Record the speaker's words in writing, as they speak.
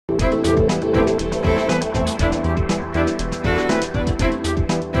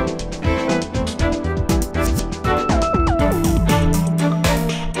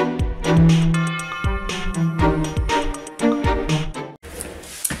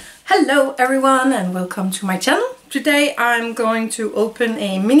Hello everyone and welcome to my channel. Today I'm going to open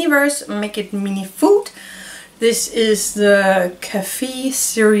a mini verse and make it mini food. This is the Cafe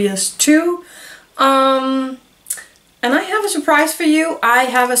Series 2. And I have a surprise for you. I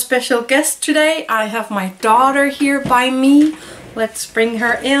have a special guest today. I have my daughter here by me. Let's bring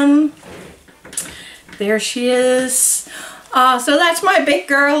her in. There she is. So that's my big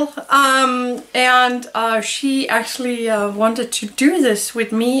girl, and she actually wanted to do this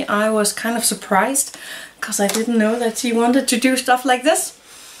with me. I was kind of surprised because I didn't know that she wanted to do stuff like this.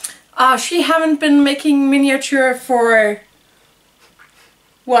 She haven't been making miniature for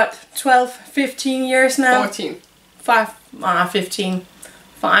what, 12-15 years now? 14. 15.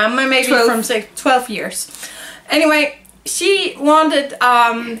 Maybe 12. From say 12 years. Anyway, she wanted,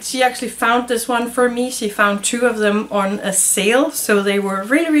 she actually found this one for me. She found two of them on a sale, so they were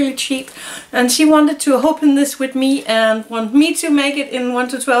really cheap. And she wanted to open this with me and want me to make it in 1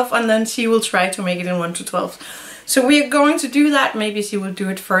 to 12, and then she will try to make it in 1 to 12. So we are going to do that. Maybe she will do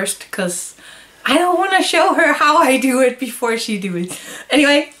it first, because I don't want to show her how I do it before she do it.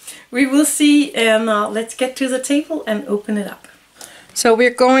 Anyway, we will see, and let's get to the table and open it up. So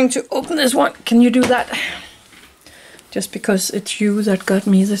we're going to open this one. Can you do that? Just because it's you that got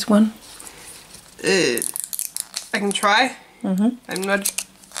me this one. I can try. I'm not...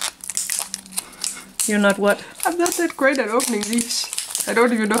 You're not what? I'm not that great at opening these. I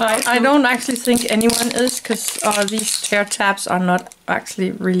don't even know how to. I don't actually think anyone is, because these tear tabs are not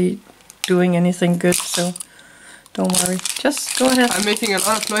actually really doing anything good, so don't worry. Just go ahead. I'm making a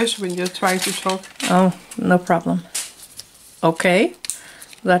lot of noise when you're trying to talk. Oh, no problem. Okay.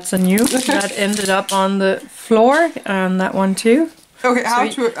 That's a new. That ended up on the floor, and that one too. Okay,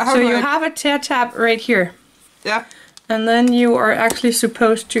 so you have a tear tab right here. Yeah. And then you are actually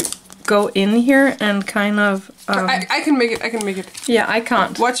supposed to go in here and kind of... I can make it, I can make it. Yeah, I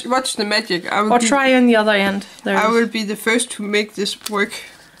can't. Watch the magic. Or try on the other end. I will be the first to make this work.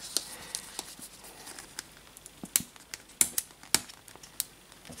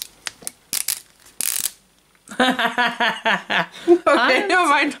 Okay, never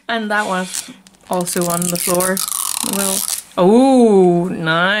mind. And that was also on the floor. Well, oh,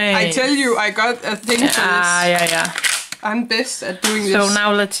 nice. I tell you, I got a thing for this. Yeah. I'm best at doing this. So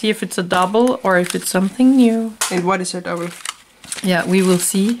now let's see if it's a double or if it's something new. And what is a double? Yeah, we will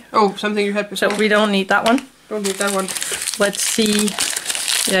see. Oh, something you had before. So we don't need that one. Don't need that one. Let's see.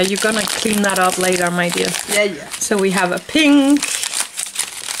 Yeah, you're gonna clean that up later, my dear. Yeah. So we have a pink.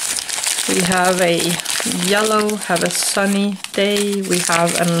 We have a yellow, have a sunny day. We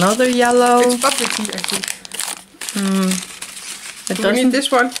have another yellow. It's bubbly tea, I think. Do we need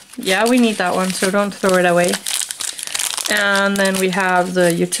this one? Yeah, we need that one, so don't throw it away. And then we have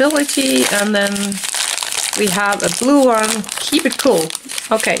the utility, and then we have a blue one. Keep it cool.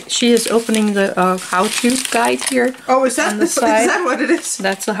 Okay, she is opening the how-to guide here. Oh, is that what it is?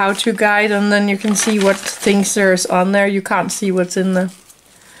 That's a how-to guide, and then you can see what things there's on there. You can't see what's in the...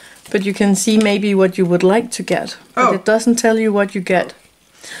 But you can see maybe what you would like to get. But it doesn't tell you what you get.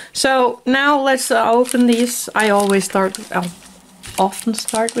 So now let's open these. I always start, often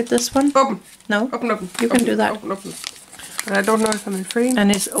start with this one. Open. No? Open. You can do that. Open. But I don't know if I'm in frame.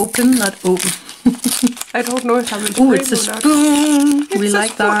 And it's open, not open. I don't know if I'm in frame. Oh, it's a spoon. We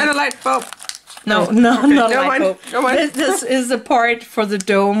like that. And a light bulb. No, okay. not light bulb. No mind. This is the part for the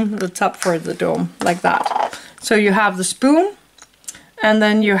dome, the top for the dome, like that. So you have the spoon. And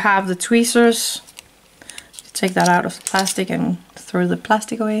then you have the tweezers. You take that out of the plastic and throw the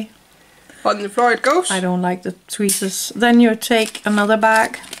plastic away. On the floor it goes. I don't like the tweezers. Then you take another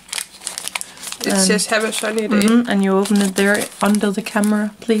bag. It says have a sunny day. And you open it there under the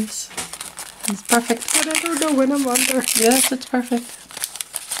camera, please. It's perfect. But I don't know when I'm under. Yes, it's perfect.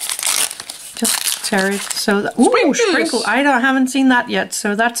 Just tear it. So ooh, sprinkle. I haven't seen that yet.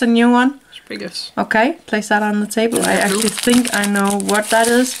 So that's a new one. Sprinkles. Okay, place that on the table. I actually think I know what that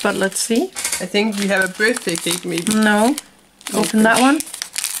is, but let's see. I think we have a birthday cake, maybe. No. Open that one.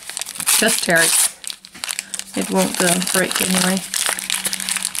 Just tear it. It won't break anyway.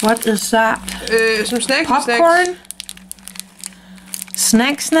 What is that? Some snacks. Popcorn?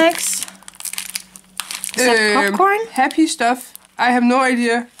 Snacks? Is that popcorn? Happy stuff. I have no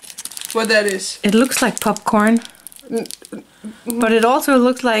idea what that is. It looks like popcorn. But it also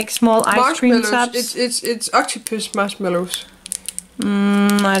looks like small ice cream tubs. It's octopus marshmallows.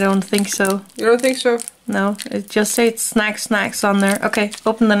 I don't think so. You don't think so? No, it just says snacks on there. Okay,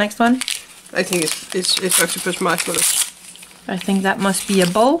 open the next one. I think it's octopus marshmallows. I think that must be a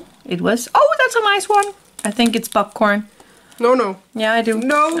bowl. It was. Oh, that's a nice one. I think it's popcorn. No. Yeah, I do.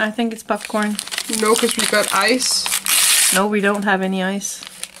 No. I think it's popcorn. No, because we got ice. No, we don't have any ice.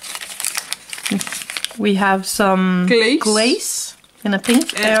 We have some glaze in a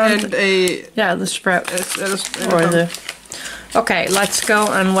pink and a the sprout. Okay, let's go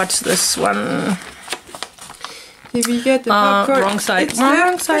and watch this one. Did we get the popcorn? Wrong side.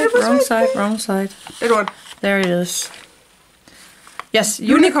 Wrong side. That one. There it is. Yes,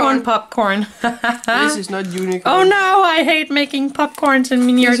 unicorn popcorn. This is not unicorn. Oh no, I hate making popcorns in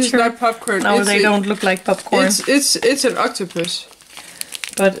miniature. This is not popcorn. No, they don't look like popcorn. It's an octopus.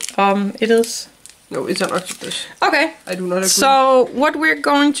 But it is. No, it's an octopus. Okay. I do not agree. So what we're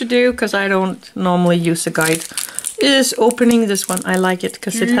going to do, because I don't normally use a guide, is opening this one. I like it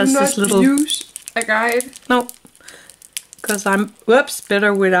because it has this little. Use a guide. No. Because I'm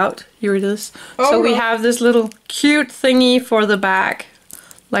better without. Here it is. Oh, so we have this little cute thingy for the bag,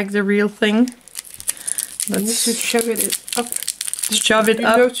 like the real thing. Let's just shove it up. Shove it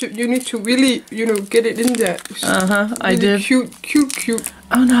up. You need to really, get it in there. Really I did. Cute.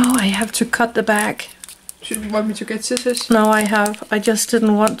 Oh no, I have to cut the bag. Should you want me to get scissors? No, I have. I just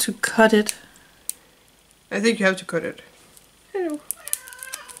didn't want to cut it. I think you have to cut it. Hello.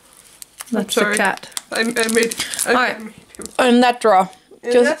 That's a cat. I made him. In that drawer.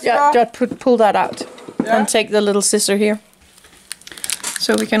 Just pull that out. Yeah. And take the little scissor here.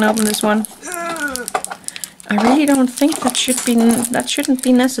 So we can open this one. I really don't think that shouldn't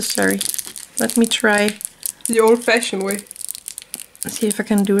be necessary. Let me try. The old-fashioned way. Let's see if I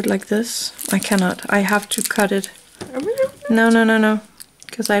can do it like this. I cannot. I have to cut it. No.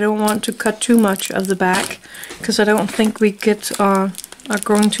 Because I don't want to cut too much of the back. Because I don't think we are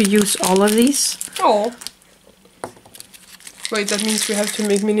going to use all of these. Oh. Wait, that means we have to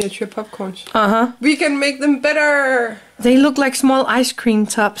make miniature popcorns. We can make them better. They look like small ice cream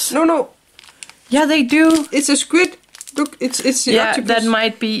tubs. No. Yeah, they do. It's a squid. Look, it's the octopus. That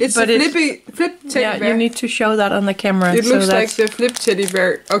might be. It's a flip teddy bear. You need to show that on the camera. It looks like the flip teddy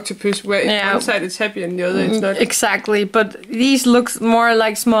bear octopus, where one side is happy and the other is not. Exactly, but these look more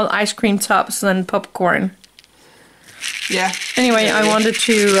like small ice cream tubs than popcorn. Yeah. Anyway, I wanted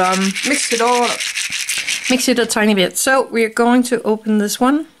to mix it all up. Mix it a tiny bit. So we're going to open this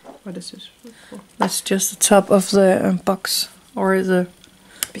one. What is this? That's just the top of the box or the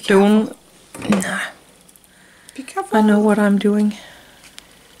dome. Nah. Be careful. I know what I'm doing.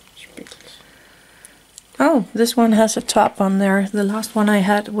 Oh, this one has a top on there. The last one I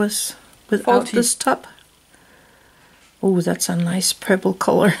had was without this top. Oh, that's a nice purple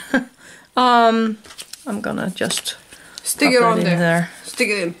color. I'm gonna just stick it on there. Stick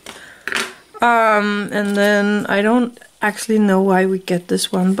it in. And then I don't actually know why we get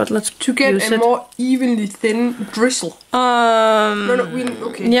this one, but let's get a more evenly thin drizzle.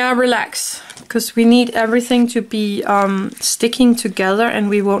 Okay. Yeah, relax, because we need everything to be sticking together, and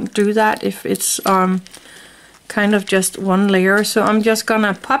we won't do that if it's kind of just one layer. So I'm just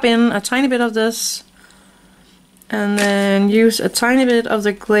gonna pop in a tiny bit of this, and then use a tiny bit of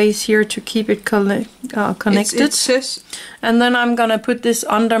the glaze here to keep it connected. And then I'm gonna put this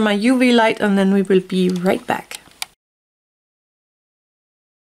under my UV light, and then we will be right back.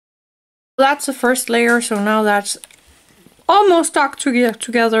 That's the first layer, so now that's almost stuck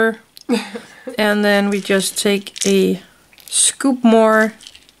together. And then we just take a scoop more.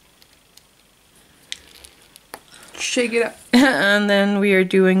 Shake it up. And then we are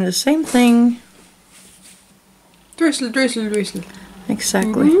doing the same thing. Drizzle, drizzle, drizzle.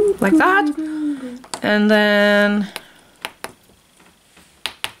 Exactly, like that. And then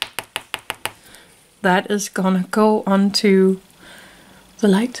that is gonna go onto the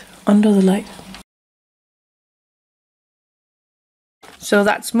light, under the light. So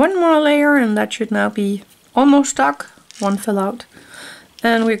that's one more layer, and that should now be almost stuck. One fell out.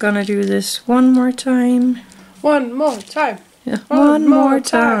 And we're gonna do this one more time. One more time. Yeah, one more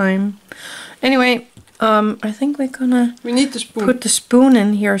time. Anyway, I think we need the spoon. Put the spoon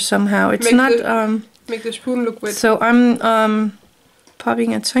in here somehow. It's make the spoon look wet. So I'm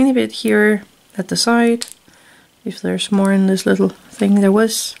popping a tiny bit here at the side. If there's more in this little thing there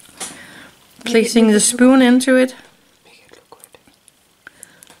was. Placing the spoon into it. Make it look wet.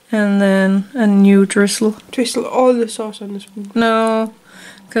 And then a new drizzle. Drizzle all the sauce on the spoon. No,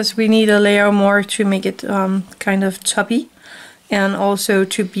 because we need a layer more to make it kind of tubby. And also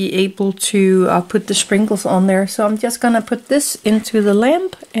to be able to put the sprinkles on there. So I'm just gonna put this into the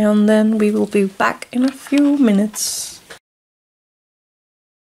lamp, and then we will be back in a few minutes.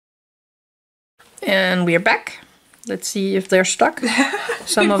 And we're back. Let's see if they're stuck.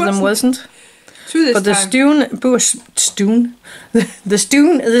 Some of them wasn't. But the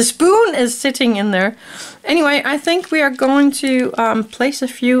spoon is sitting in there. Anyway, I think we are going to place a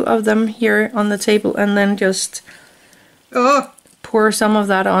few of them here on the table, and then just pour some of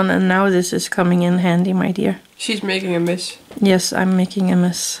that on, and now this is coming in handy, my dear. She's making a mess. Yes, I'm making a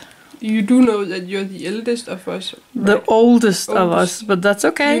mess. You do know that you're the eldest of us, right? The oldest of us, but that's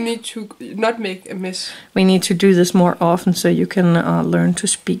okay. You need to not make a mess. We need to do this more often so you can learn to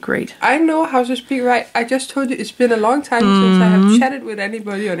speak great. I know how to speak right. I just told you it's been a long time since I have chatted with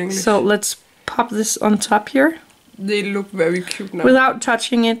anybody on English. So let's pop this on top here. They look very cute now. Without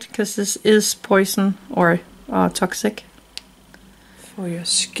touching it, because this is poison or toxic. For your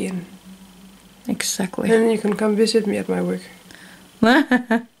skin. Exactly. And then you can come visit me at my work.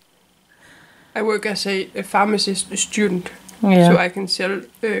 I work as a pharmacist student. Yeah. So I can sell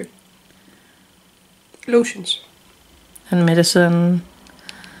lotions. And medicine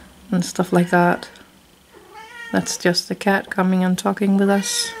and stuff like that. That's just the cat coming and talking with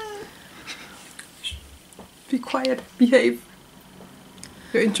us. Be quiet. Behave.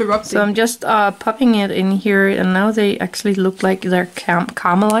 You're interrupting. So I'm just popping it in here, and now they actually look like they're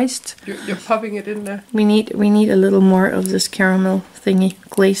caramelized. You're popping it in there. We need a little more of this caramel thingy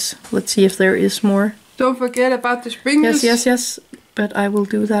glaze. Let's see if there is more. Don't forget about the sprinkles. Yes. But I will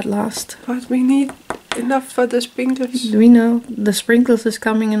do that last. But we need enough for the sprinkles. We know the sprinkles is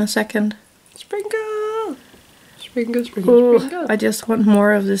coming in a second. Sprinkle. Sprinkle. Ooh, I just want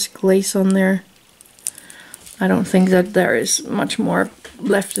more of this glaze on there. I don't think that there is much more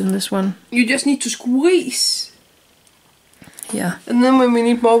left in this one. You just need to squeeze. Yeah. And then when we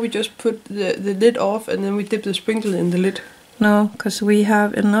need more, we just put the lid off, and then we dip the sprinkle in the lid. No, because we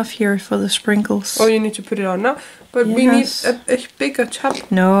have enough here for the sprinkles. Oh, you need to put it on now. But yes. We need a bigger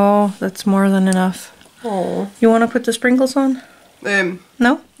top. No, that's more than enough. Oh. You want to put the sprinkles on?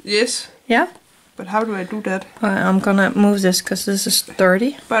 No? Yes. Yeah? But how do I do that? I'm gonna move this because this is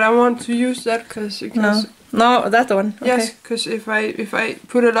dirty. But I want to use that because No, that one. Okay. Yes, because if I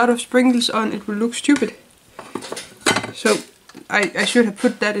put a lot of sprinkles on, it will look stupid. So I should have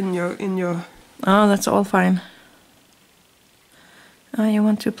put that in your. Oh, that's all fine. You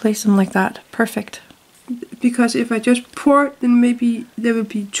want to place them like that. Perfect. Because if I just pour, then maybe there will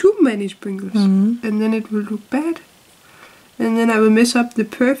be too many sprinkles, and then it will look bad. And then I will mess up the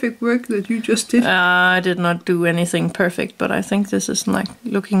perfect work that you just did. I did not do anything perfect, but I think this is like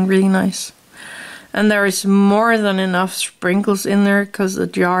looking really nice. And there is more than enough sprinkles in there because the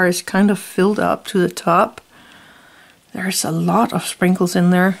jar is kind of filled up to the top. There's a lot of sprinkles in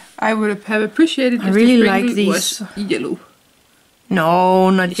there. I would have appreciated. I really like these. Was yellow.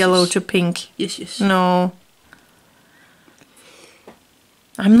 No, not yellow to pink. Yes. No.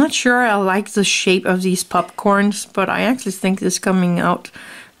 I'm not sure I like the shape of these popcorns, but I actually think this coming out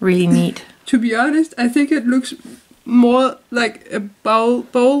really neat. To be honest, I think it looks more like a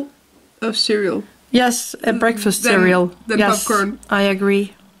bowl of cereal. Yes, a breakfast cereal. Than yes, popcorn. I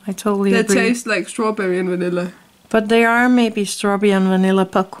agree. I totally agree. That tastes like strawberry and vanilla. But they are maybe strawberry and vanilla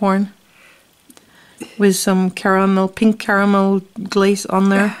popcorn. With some pink caramel glaze on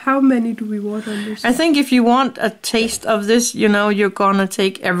there. How many do we want on this? I think if you want a taste of this, you're gonna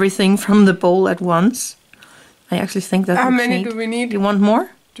take everything from the bowl at once. I actually think that. How many do we need? You want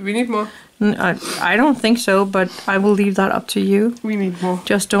more? Do we need more? I don't think so, but I will leave that up to you. We need more.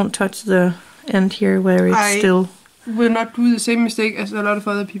 Just don't touch the end here where it's still. Will not do the same mistake as a lot of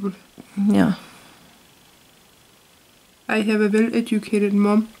other people. Yeah. I have a well-educated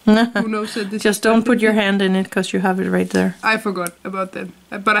mom who knows that this. Just don't put your hand in it because you have it right there. I forgot about that,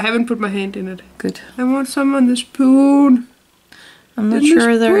 but I haven't put my hand in it. Good. I want some on the spoon. I'm not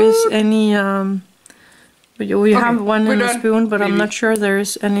sure there is any. We have one in the spoon, but I'm not sure there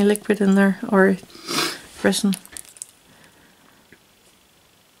is any liquid in there or resin.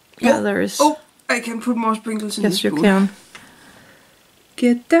 Yeah, there is. Oh, I can put more sprinkles in the spoon. Yes, you can.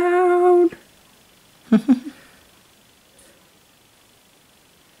 Get down.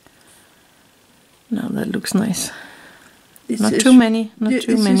 No, that looks nice. Not too many. Not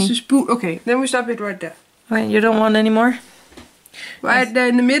too many. This is a spoon. Okay, then we stop it right there. Okay, you don't want any more? Right there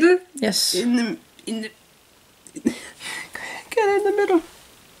in the middle. Yes. In the. Get in the middle.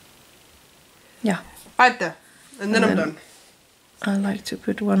 Yeah. Right there, and then I'm done. I like to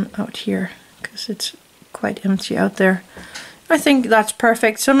put one out here because it's quite empty out there. I think that's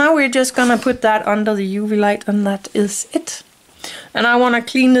perfect. So now we're just gonna put that under the UV light, and that is it. And I want to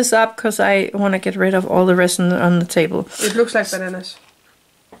clean this up because I want to get rid of all the resin on the table. It looks like bananas.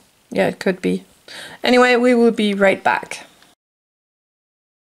 Yeah, it could be. Anyway, we will be right back.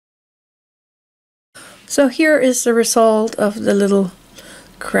 So here is the result of the little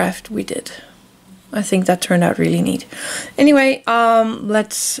craft we did. I think that turned out really neat. Anyway,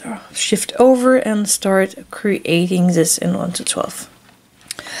 let's shift over and start creating this in 1 to 12.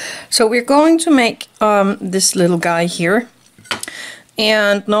 So we're going to make this little guy here.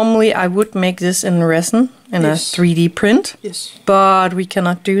 And normally I would make this in resin, in a 3D print. Yes. But we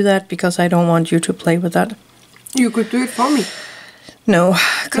cannot do that because I don't want you to play with that. You could do it for me. No,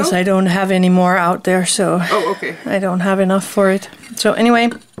 because I don't have any more out there, so okay. I don't have enough for it. So anyway,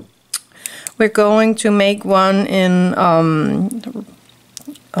 we're going to make one in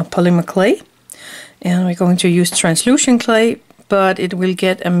a polymer clay. And we're going to use translucent clay, but it will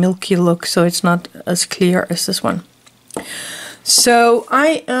get a milky look, so it's not as clear as this one. So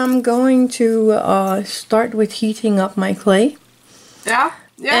I am going to start with heating up my clay. Yeah.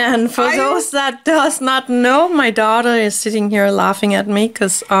 And for those that does not know, my daughter is sitting here laughing at me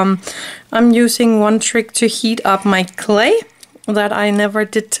because I'm using one trick to heat up my clay that I never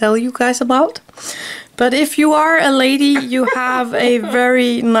did tell you guys about. But if you are a lady, you have a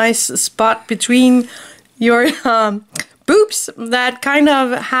very nice spot between your boobs that kind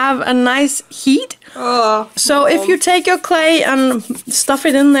of have a nice heat. So if you take your clay and stuff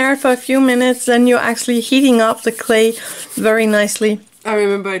it in there for a few minutes, then you're actually heating up the clay very nicely. I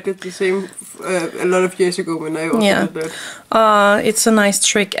remember I did the same a lot of years ago when I also did that. It's a nice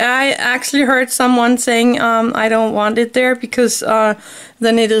trick. I actually heard someone saying I don't want it there because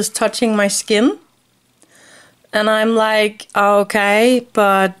then it is touching my skin. And I'm like, okay,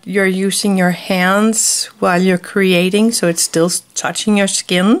 but you're using your hands while you're creating, so it's still touching your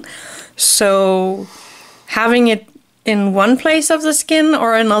skin. So having it in one place of the skin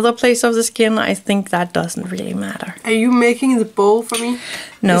or another place of the skin, I think that doesn't really matter. Are you making the bowl for me?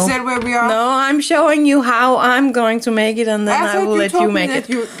 No. Is that where we are? No, I'm showing you how I'm going to make it, and then I will let you make it.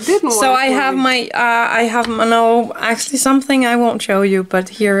 You didn't so I have my, no, actually something I won't show you, but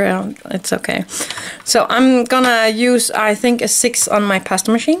here it's okay. So I'm gonna use, I think, a 6 on my pasta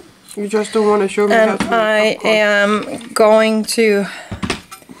machine. You just don't want to show me how to I am going to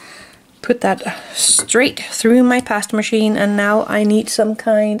put that straight through my pasta machine, and now I need some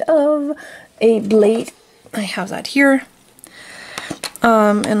kind of a blade. I have that here.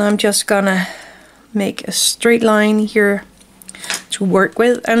 And I'm just gonna make a straight line here to work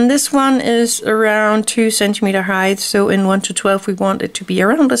with. And this one is around 2 centimeter height, so in 1 to 12 we want it to be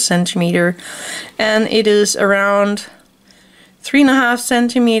around 1 centimeter. And it is around 3.5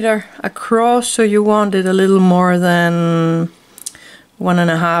 centimeter across, so you want it a little more than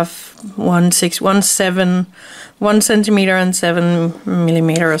 1.5, 1 centimeter and 7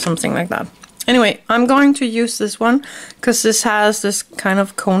 millimeter or something like that. Anyway, I'm going to use this one because this has this kind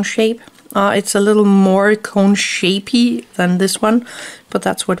of cone shape. It's a little more cone shapey than this one, but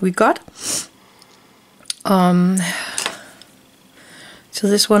that's what we got. So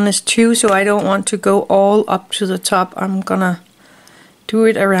this one is 2, so I don't want to go all up to the top. I'm gonna do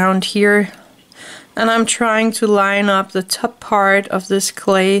it around here. And I'm trying to line up the top part of this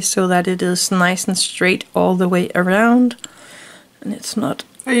clay so that it is nice and straight all the way around. And it's not...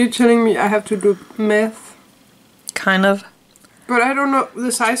 Are you telling me I have to do math? Kind of. But I don't know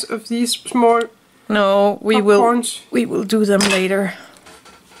the size of these small... No, we popcorns. will do them later.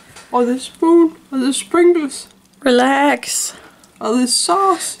 Or the spoon, or the sprinkles. Relax. Or the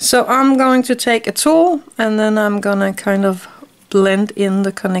sauce. So I'm going to take a tool and then I'm gonna kind of blend in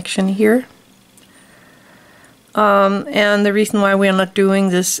the connection here. And the reason why we are not doing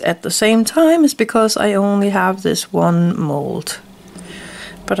this at the same time is because I only have this one mold.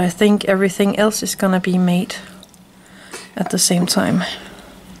 But I think everything else is gonna be made at the same time.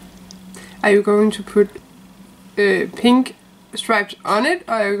 Are you going to put pink stripes on it,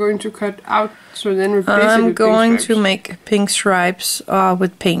 or are you going to cut out so then replace it with I'm going pink to make pink stripes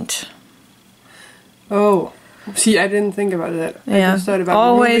with paint. Oh. See, I didn't think about that. Yeah, I just thought about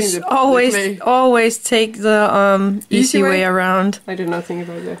always take the easy way around. I did not think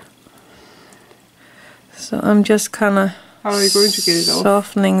about that. So I'm just kind of how are you going to get it off?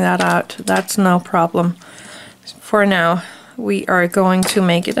 Softening that out. That's no problem. For now, we are going to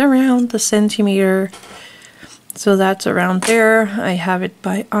make it around the centimeter. So that's around there. I have it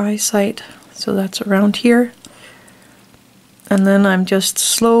by eyesight, so that's around here. And then I'm just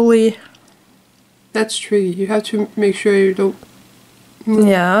slowly... That's tricky. You have to make sure you don't move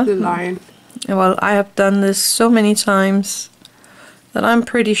the line. Well, I have done this so many times that I'm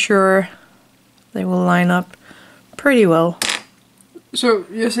pretty sure they will line up pretty well. So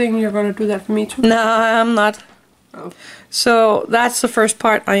you're saying you're going to do that for me too? No, I'm not. Oh. So that's the first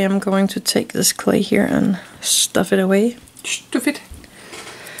part. I am going to take this clay here and stuff it away. Stuff it.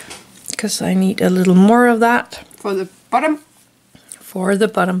 Because I need a little more of that. For the bottom? For the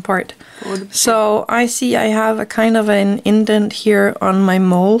bottom part. So I see I have a kind of an indent here on my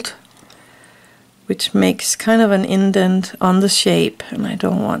mold, which makes kind of an indent on the shape, and I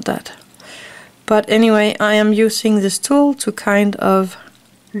don't want that. But anyway, I am using this tool to kind of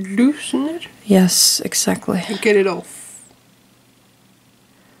loosen it. Yes, exactly. And get it off.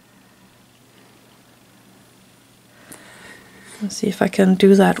 Let's see if I can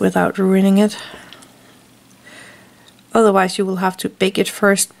do that without ruining it. Otherwise you will have to bake it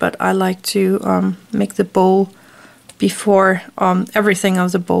first, but I like to make the bowl before, everything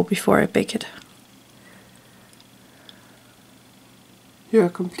of the bowl before I bake it. You're a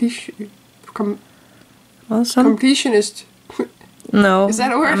completionist. No, is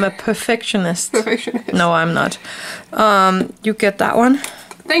that a word? I'm a perfectionist. Perfectionist. No, I'm not. You get that one.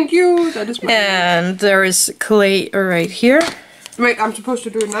 Thank you. That is my And there is clay right here. Wait, I'm supposed to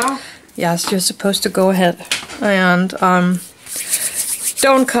do it now? Yes, you're supposed to go ahead. And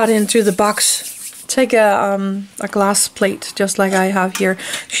don't cut into the box. Take a glass plate, just like I have here.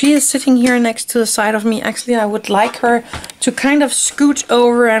 She is sitting here next to the side of me. Actually, I would like her to kind of scooch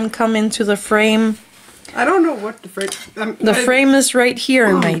over and come into the frame. I don't know what the frame... the frame is right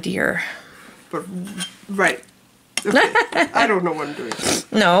here, my dear. But, right. Okay. I don't know what I'm doing.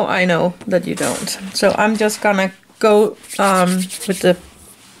 No, I know that you don't. So I'm just gonna go with the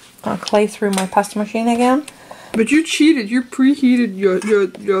clay through my pasta machine again. But you cheated. You preheated your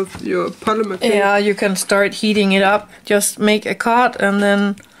polymer clay. Yeah, you can start heating it up. Just make a cut and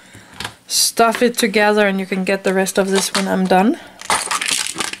then stuff it together, and you can get the rest of this when I'm done.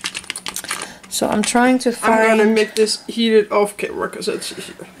 So I'm trying to find... I'm gonna make this heated off camera because it's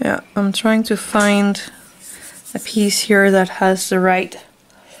easier. Yeah, I'm trying to find a piece here that has the right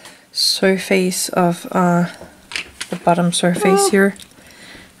surface of the bottom surface here.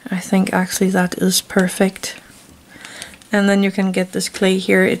 I think actually that is perfect. And then you can get this clay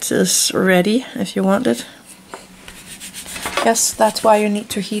here. It is ready if you want it. Yes, that's why you need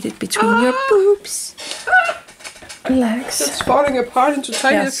to heat it between your boobs. Relax. It's falling apart into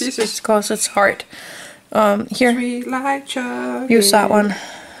tiny pieces. It's because it's hard. Here, like use that one.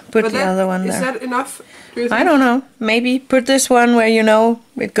 Put the other one there. Is that enough? Do I don't know. Maybe put this one where you know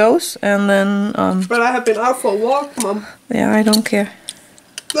it goes, and then. But I have been out for a walk, Mom. Yeah, I don't care.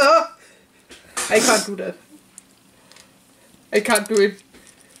 Ah! I can't do that. I can't do it,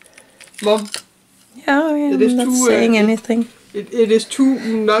 Mom. Yeah, I'm not saying anything. It is too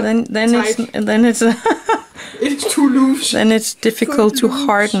not then tight. It's It's too loose. Then it's difficult to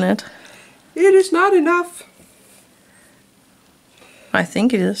harden it. It is not enough. I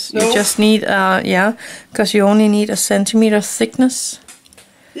think it is. No. You just need, yeah, because you only need a centimeter thickness.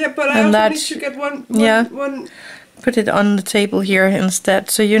 Yeah, but I also need to get one. Put it on the table here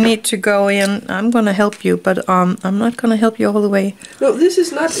instead. So you need to go in. I'm gonna help you, but I'm not gonna help you all the way. No, this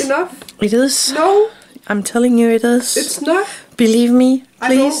is not enough. It is. No. I'm telling you, it is. It's not. Believe me,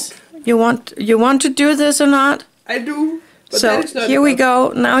 please. You want to do this or not? I do. But so that is not here we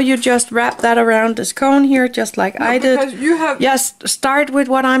enough. go. Now you just wrap that around this cone here, just like I did. Because you have. Yes, start with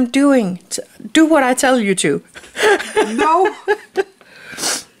what I'm doing. Do what I tell you to. No.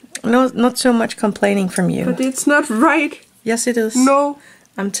 No, not so much complaining from you. But it's not right. Yes, it is. No.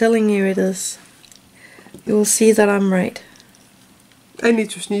 I'm telling you it is. You will see that I'm right. I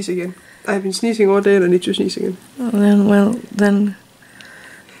need to sneeze again. I've been sneezing all day and I need to sneeze again.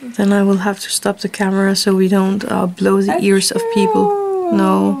 Then I will have to stop the camera so we don't blow the ears of people.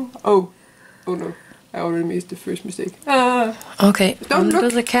 No. Oh no. I already made the first mistake. Okay, under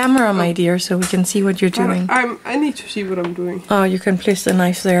the camera, my dear, so we can see what you're doing. I need to see what I'm doing. Oh, you can place the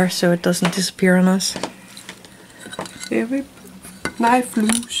knife there so it doesn't disappear on us. Every knife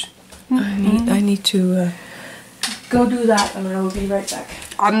loose. I need to go do that, and I will be right back.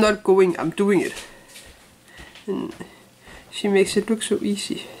 I'm not going. I'm doing it. And she makes it look so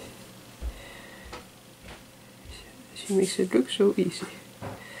easy. She makes it look so easy.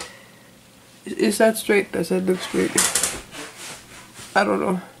 Is that straight? Does that look straight? I don't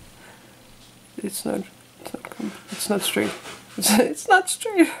know. It's not straight. It's not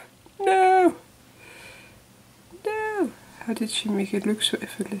straight. No. No. How did she make it look so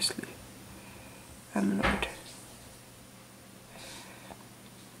effortlessly? I'm annoyed.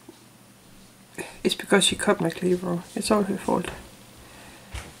 It's because she cut my clay wrong. It's all her fault.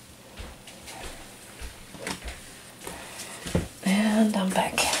 And I'm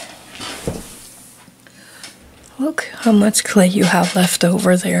back. Look how much clay you have left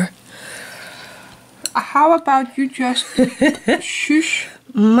over there. How about you just shush?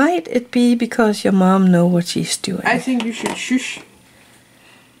 Might it be because your mom knows what she's doing? I think you should shush.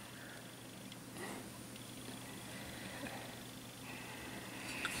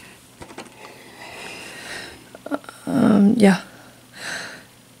 Yeah.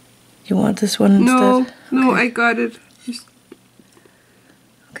 You want this one instead? No, I got it.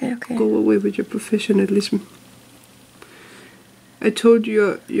 Okay. go away with your professionalism. I told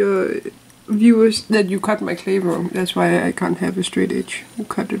your viewers that you cut my clay wrong. That's why I can't have a straight edge. You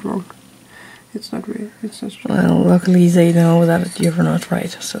cut it wrong. It's not real. It's not straight. Well, luckily they know that you're not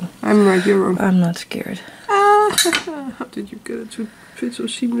right, so... I'm right, you're wrong. I'm not scared. How did you get it to fit so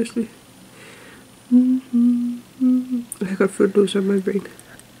seamlessly? I got Footloose on my brain.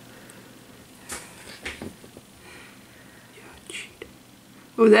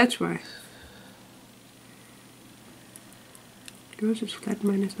 Oh, that's why. Yours is flat,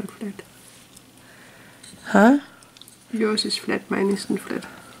 mine is not flat. Huh? Yours is flat, mine isn't flat.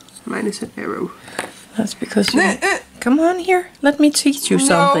 Mine is an arrow. That's because you... Come on here, let me teach you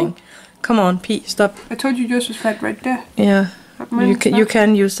something. Come on, Pete, stop. I told you yours was flat right there. Yeah, you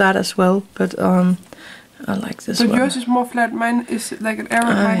can use that as well, but I like this one. But yours is more flat, mine is like an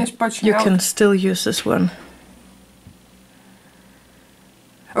arrow, mine is bunching out. You can still use this one.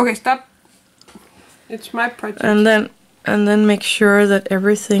 Okay, stop. It's my project. And then make sure that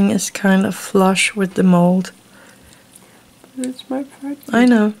everything is kind of flush with the mold. It's my project. I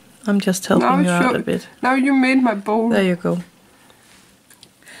know. I'm just helping you out a bit. Now you made my bowl. There you go.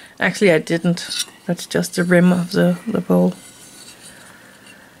 Actually, I didn't. That's just the rim of the bowl.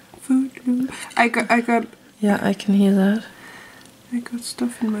 I got. Yeah, I can hear that. I got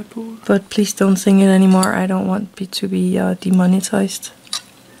stuff in my bowl. But please don't sing it anymore. I don't want it to be demonetized.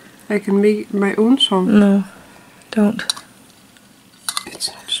 I can make my own song. No, don't. It's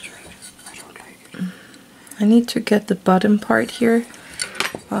not straight. I don't like it. I need to get the bottom part here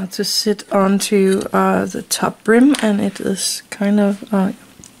to sit onto the top rim, and it is kind of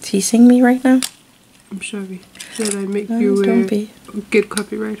teasing me right now. I'm sorry that I make you don't be. Get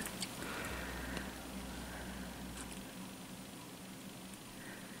copyright.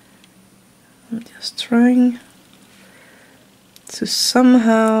 I'm just trying to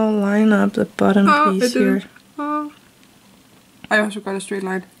somehow line up the bottom piece here. I also got a straight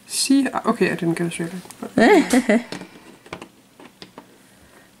line. See? Okay, I didn't get a straight line.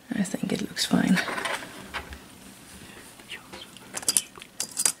 I think it looks fine.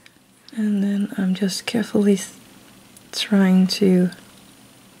 And then I'm just carefully trying to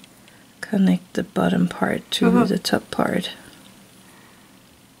connect the bottom part to the top part.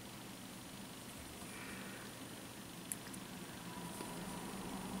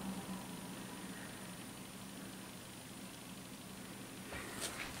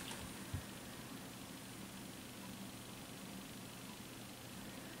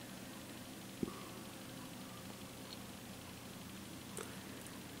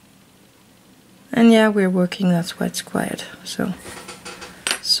 And yeah, we're working, that's why it's quiet, so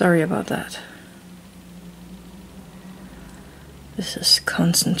sorry about that. This is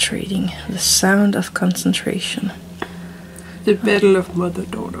concentrating, the sound of concentration. The battle of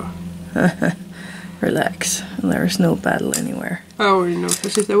mother-daughter. Relax, there is no battle anywhere. I already know,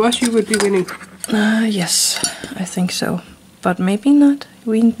 because if there was, you would be winning. Yes, I think so. But maybe not,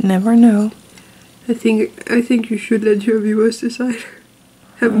 we never know. I think you should let your viewers decide.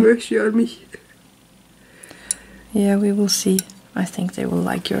 Have mercy on me. Yeah, we will see. I think they will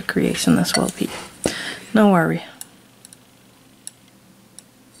like your creation as well, Pete. No worry.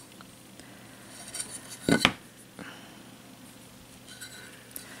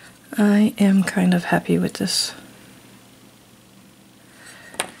 I am kind of happy with this.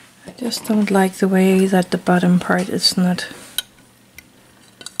 I just don't like the way that the bottom part is not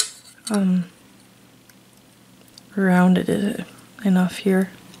rounded enough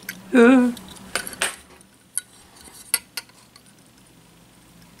here.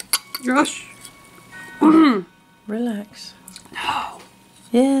 Gosh. Relax. No.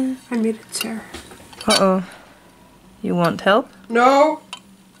 Yeah. I made a tear. Uh-oh. You want help? No.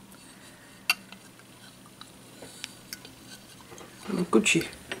 I'm Gucci.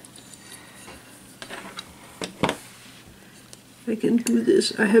 I can do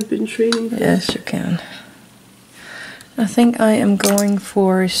this. I have been training. Yes, you can. I think I am going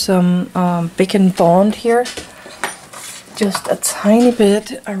for some Big and Bond here. Just a tiny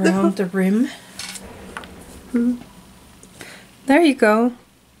bit around the rim. There you go.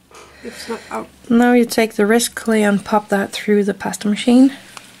 It's not out. Now you take the wrist clay and pop that through the pasta machine.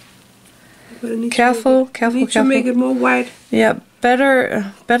 Careful, careful, careful. To make it more wide. Yeah,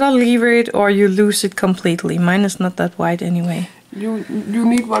 better leave it or you lose it completely. Mine is not that wide anyway. You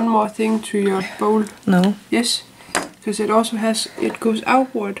need one more thing to your bowl. No. Yes, because it goes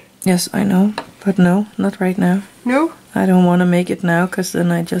outward. Yes, I know, but no, not right now. No? I don't want to make it now, because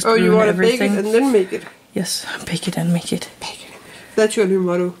then I just ruin you want to everything. bake it and then make it? Yes, bake it and make it. Bake it. That's your new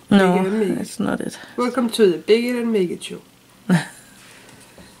motto. No, bake it and make it's not it. Welcome to the Bake It and Make It show.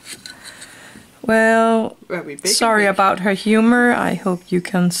 Well, sorry about her humor. I hope you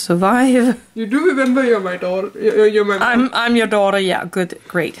can survive. You do remember you're my daughter. You're my mom. I'm your daughter. Yeah, good,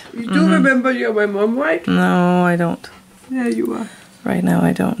 great. You do remember you're my mom, right? No, I don't. Yeah, you are. Right now,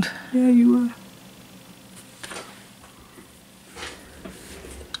 I don't. Yeah, you are.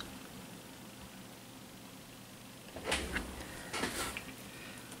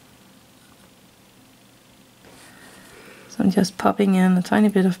 So I'm just popping in a tiny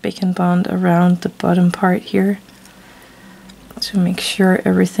bit of Bake and Bond around the bottom part here to make sure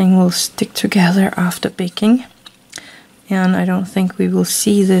everything will stick together after baking. And I don't think we will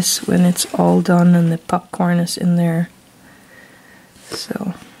see this when it's all done and the popcorn is in there.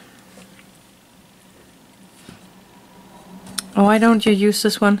 So, oh, why don't you use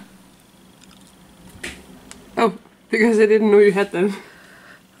this one? Oh, because I didn't know you had them.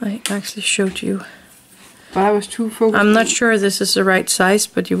 I actually showed you. But I was too focused. I'm not sure this is the right size,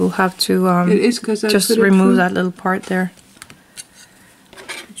 but you will have to it is, 'cause I just remove that little part there.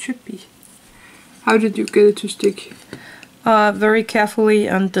 It should be. How did you get it to stick? Very carefully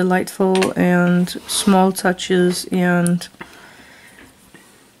and delightful and small touches and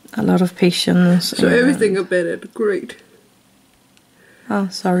a lot of patience. So everything about it, great. Oh,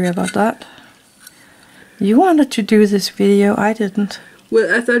 sorry about that. You wanted to do this video, I didn't.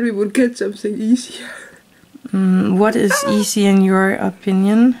 Well, I thought we would get something easier. What is easy in your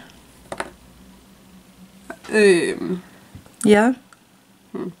opinion? Yeah?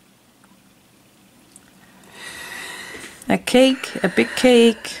 A cake, a big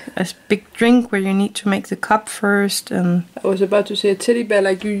drink where you need to make the cup first, and... I was about to say a teddy bear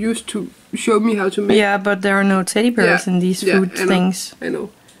like you used to show me how to make. Yeah, but there are no teddy bears in these food things. I know.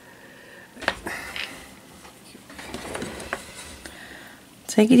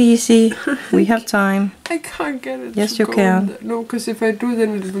 Take it easy. We have time. I can't get it. Yes, you can. No, because if I do,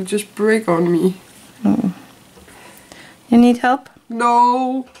 then it will just break on me. You need help?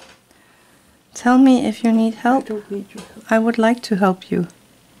 No. Tell me if you need help. I don't need your help. I would like to help you.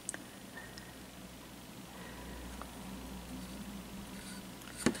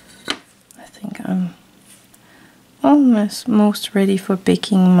 I think I'm almost ready for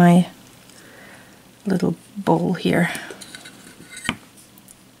baking my little bowl here.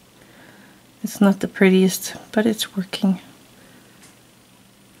 It's not the prettiest, but it's working.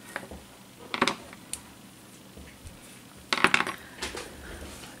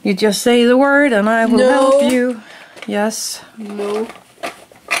 You just say the word and I will help you. Yes. No.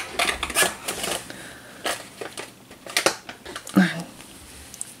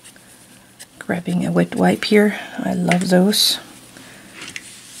 Grabbing a wet wipe here. I love those.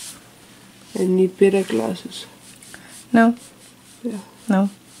 I need better glasses. No. Yeah. No.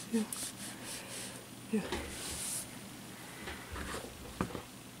 Yeah. Yeah.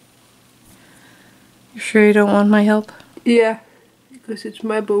 You sure you don't want my help? Yeah, because it's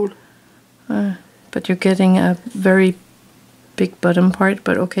my bowl. But you're getting a very big bottom part,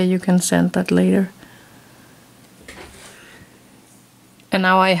 but okay, you can sand that later. And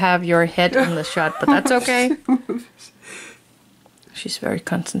now I have your head in the shot, but that's okay. She's very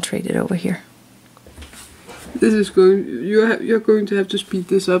concentrated over here. This is going. You're going to have to speed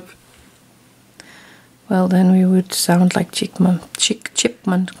this up. Well, then we would sound like chipmunks.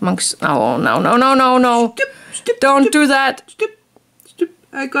 Oh, no. Don't do that. Stop.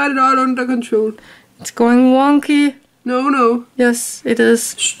 I got it all under control. It's going wonky. No. Yes, it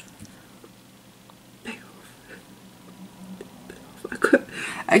is. Shh. Back off.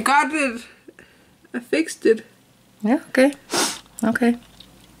 I got it. I fixed it. Yeah, okay. Okay.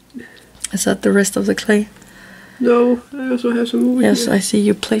 Is that the rest of the clay? No, I also have some over Yes, here. I see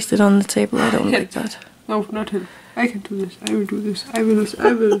you placed it on the table. I don't like that. No, not him. I can do this. I will do this. I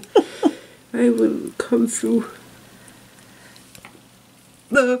will come through.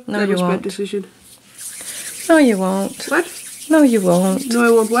 No, No, that you was my won't. decision. No, you won't. What? No, you won't. No, I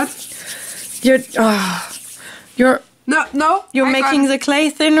won't what? You're No. You're I making the clay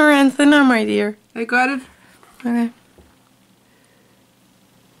thinner and thinner, my dear. I got it. Okay.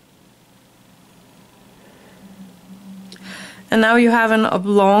 And now you have an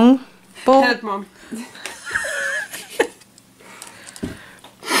oblong bowl. Help, Mom.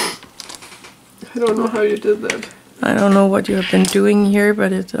 I don't know how you did that. I don't know what you have been doing here,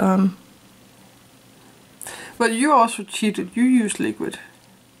 but it But you also cheated. You used liquid.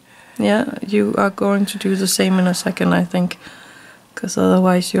 yeah, you are going to do the same in a second, I think, because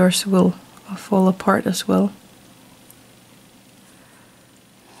otherwise yours will fall apart as well.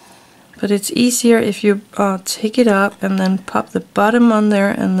 But it's easier if you take it up and then pop the bottom on there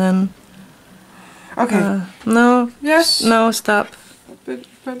and then... Okay. No. Yes. No, stop. But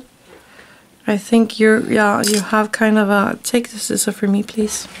I think you have kind of a, take the scissor for me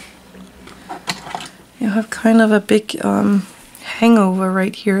please. You have kind of a big hangover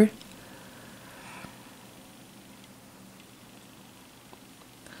right here.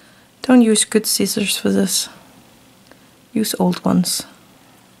 Don't use good scissors for this. Use old ones.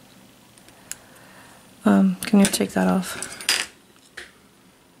 Can you take that off?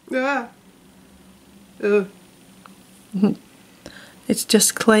 Yeah. It's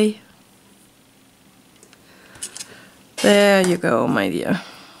just clay. There you go, my dear.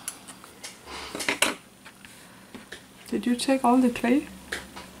 Did you take all the clay?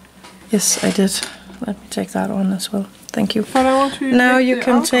 Yes, I did. Let me take that one as well. Thank you. But I want to now you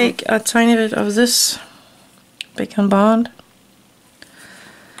can take a tiny bit of this Bacon Bond.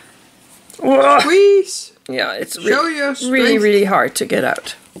 Squeeze! Yeah, it's really hard to get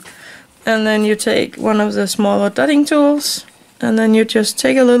out. And then you take one of the smaller dotting tools, and then you just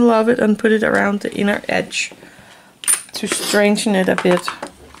take a little of it and put it around the inner edge to strengthen it a bit,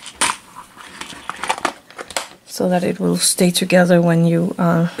 so that it will stay together when you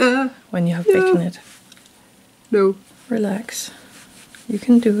have baken it. No. Relax. You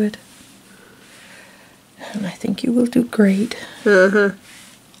can do it. And I think you will do great.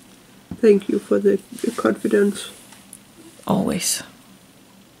 Thank you for the confidence. Always.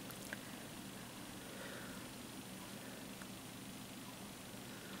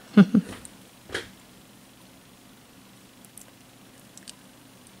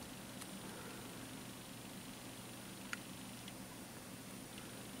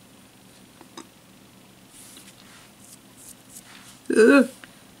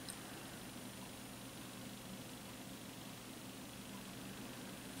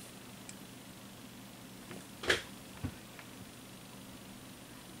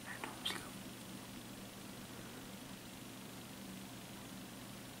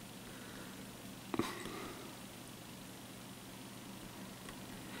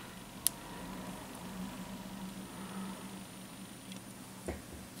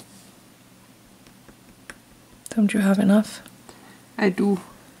 Don't you have enough? I do.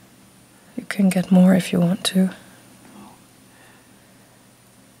 You can get more if you want to.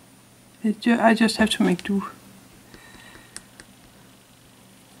 I just have to make do.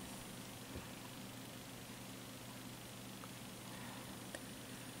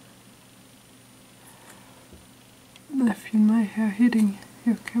 I feel my hair hitting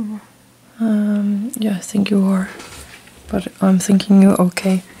your camera. Yeah, I think you are. But I'm thinking you're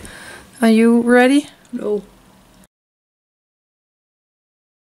okay. Are you ready? No.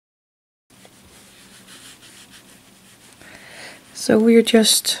 So we're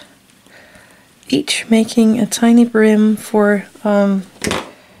just each making a tiny brim for the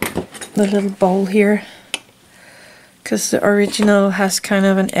little bowl here, because the original has kind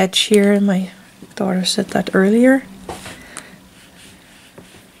of an edge here, and my daughter said that earlier.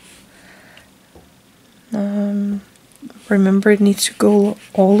 Remember, it needs to go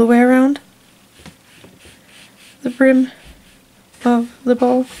all the way around the brim of the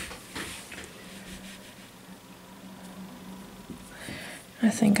bowl. I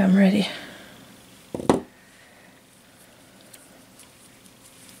think I'm ready.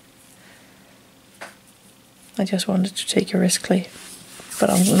 I just wanted to take your risk, Clay, but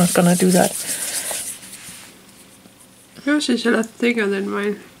I'm not gonna do that. Yours is a lot thicker than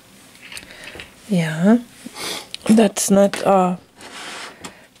mine. Yeah, that's not,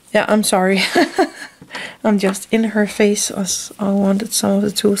 yeah, I'm sorry. I'm just in her face as I wanted some of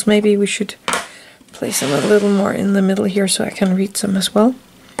the tools. Maybe we should place them a little more in the middle here so I can read them as well.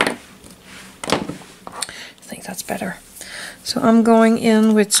 I think that's better. So I'm going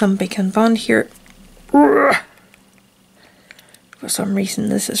in with some Bacon Bond here. For some reason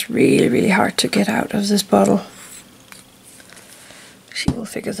this is really hard to get out of this bottle. She will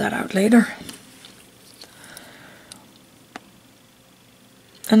figure that out later.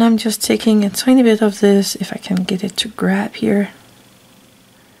 And I'm just taking a tiny bit of this, if I can get it to grab here,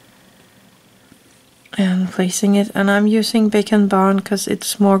 and placing it. And I'm using Bacon Bond because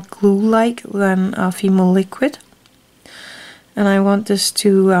it's more glue-like than a fimo liquid. And I want this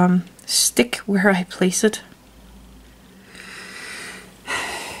to stick where I place it.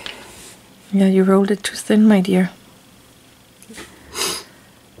 Yeah, you rolled it too thin, my dear.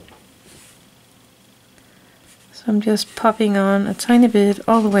 So I'm just popping on a tiny bit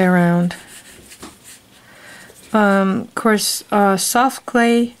all the way around. Of course, soft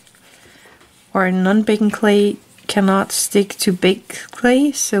clay or non-baking clay cannot stick to baked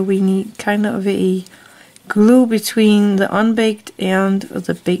clay, so we need kind of a glue between the unbaked and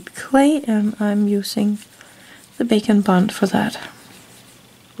the baked clay, and I'm using the Bacon Bond for that.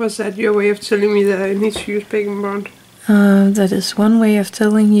 Was that your way of telling me that I need to use baking bond? That is one way of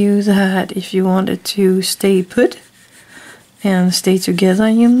telling you that if you want it to stay put and stay together,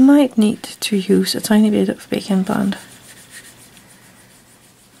 you might need to use a tiny bit of baking bond.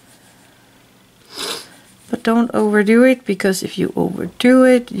 But don't overdo it, because if you overdo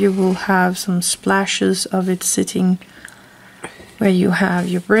it, you will have some splashes of it sitting where you have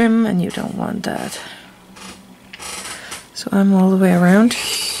your brim, and you don't want that. So I'm all the way around.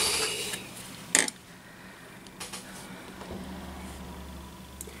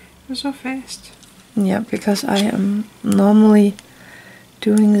 You're so fast. Yeah, because I am normally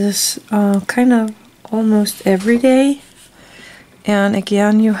doing this kind of almost every day. And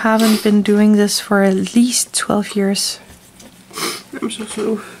again, you haven't been doing this for at least 12 years. I'm so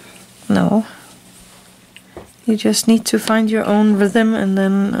slow. No. You just need to find your own rhythm, and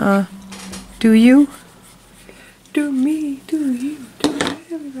then do you. Do me, do you, do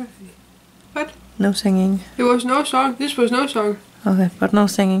everybody. What? No singing. It was no song. This was no song. Okay, but no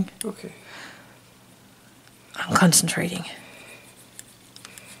singing. Okay. I'm concentrating.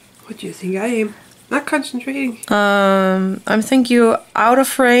 What do you think I am? Not concentrating. I think you're out of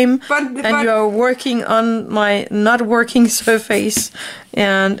frame, but you're working on my not working surface,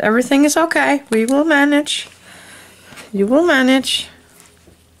 and everything is okay. We will manage. You will manage.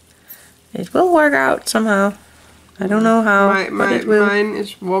 It will work out somehow. I don't know how, but it will. Mine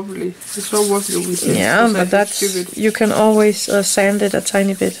is wobbly. It's so wobbly with it. Yeah, but that's, you can always sand it a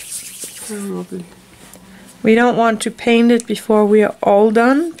tiny bit. Wobbly. We don't want to paint it before we are all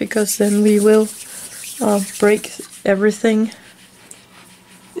done, because then we will break everything.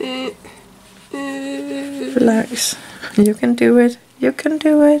 Relax. You can do it. You can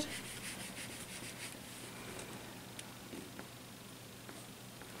do it.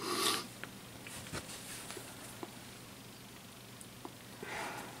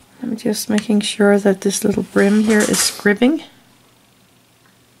 I'm just making sure that this little brim here is scribbing.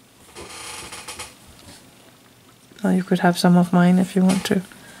 Oh, you could have some of mine if you want to.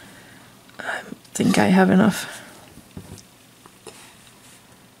 I think I have enough.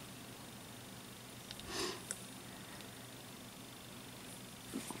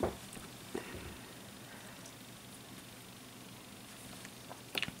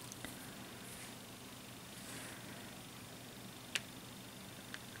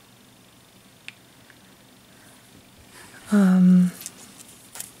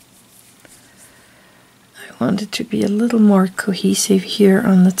 I want it to be a little more cohesive here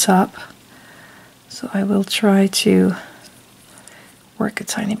on the top, so I will try to work a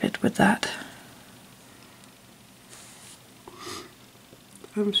tiny bit with that.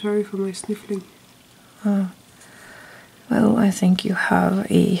 I'm sorry for my sniffling. Well, I think you have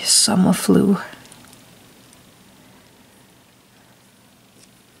a summer flu.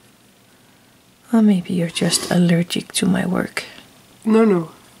 Or maybe you're just allergic to my work.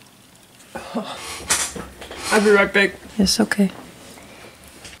 No. I'll be right back. Yes, okay.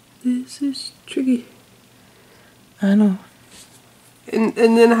 This is tricky. I know. And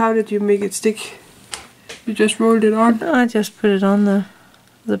then how did you make it stick? You just rolled it on? I just put it on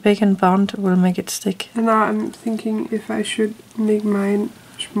the bacon bond will make it stick. And now I'm thinking if I should make mine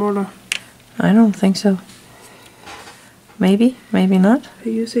smaller. I don't think so. Maybe, maybe not. Are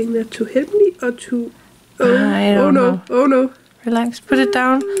you saying that to help me or to... I don't know. Oh no. Relax, put it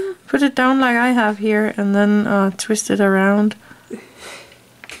down. Put it down like I have here, and then twist it around.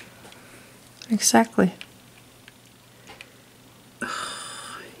 Exactly.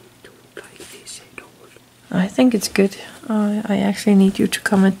 I don't like this at all. I think it's good. I actually need you to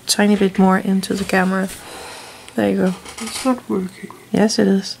come a tiny bit more into the camera. There you go. It's not working. Yes, it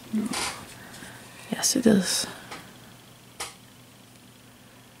is. No. Yes, it is.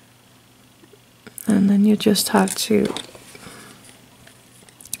 And then you just have to...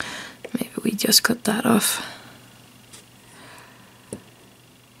 Maybe we just cut that off.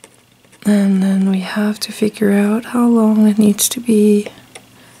 And then we have to figure out how long it needs to be.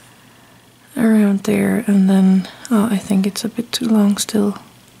 Around there, and then... Oh, I think it's a bit too long still.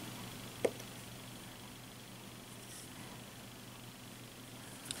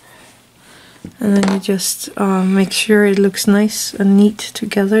 And then you just make sure it looks nice and neat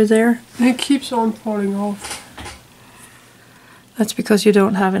together there. It keeps on falling off. That's because you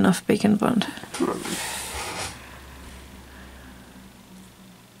don't have enough bacon bond.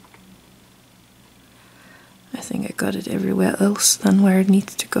 I think I got it everywhere else than where it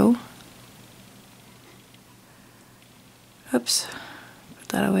needs to go. Oops. Put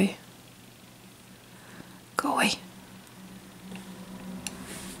that away. Go away.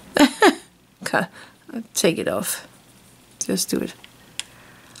 Take it off. Just do it.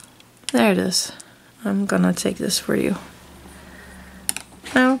 There it is. I'm gonna take this for you.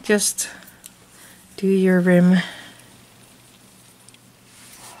 Now just do your rim.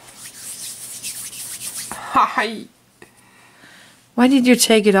 Hi. Why did you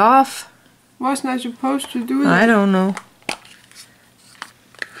take it off? Wasn't I supposed to do that? I don't know.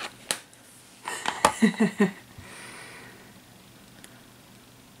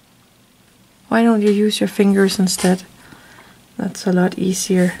 Why don't you use your fingers instead? That's a lot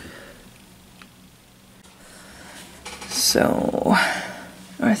easier. So,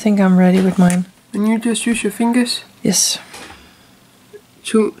 I think I'm ready with mine. And you just use your fingers? Yes.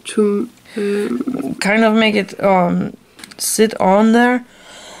 To kind of make it sit on there.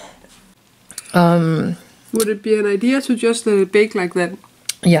 Would it be an idea to just let it bake like that?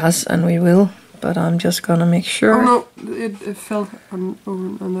 Yes, and we will. But I'm just gonna make sure. Oh no, it fell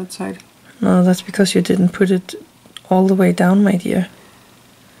on that side. No, that's because you didn't put it all the way down, my dear.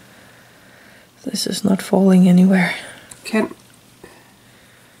 This is not falling anywhere.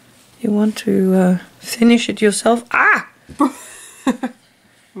 You want to finish it yourself? Ah!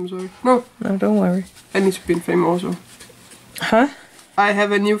 I'm sorry. No. No, don't worry. I need to be in fame also. Huh? I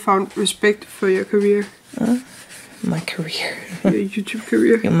have a newfound respect for your career. My career. Your YouTube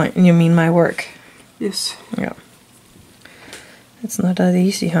career. You mean my work? Yes. Yeah. It's not that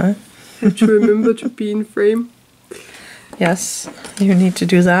easy, huh? And to remember to be in frame. Yes, you need to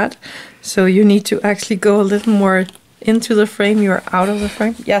do that. So you need to actually go a little more into the frame. You're out of the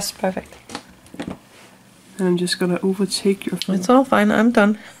frame. Yes, perfect. And I'm just gonna overtake your phone. It's all fine, I'm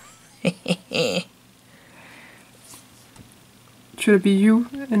done. Should it be you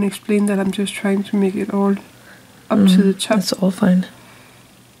and explain that I'm just trying to make it all up to the top? It's all fine.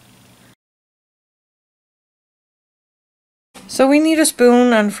 So we need a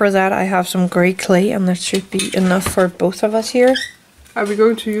spoon, and for that I have some grey clay, and that should be enough for both of us here. Are we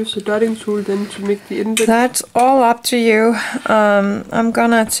going to use the dotting tool then to make the indent? That's all up to you. I'm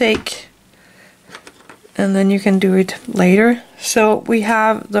gonna take, and then you can do it later. So we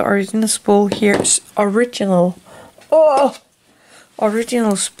have the original spoon here,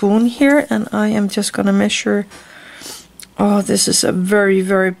 original spoon here, and I am just gonna measure. Oh, this is a very,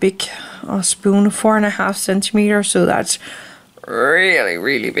 very big spoon, 4.5 centimeters, so that's really,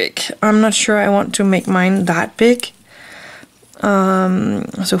 really big. I'm not sure I want to make mine that big.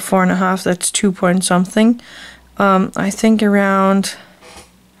 So 4.5, that's 2 point something. I think around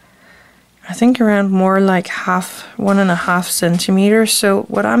more like 1.5 centimeters. So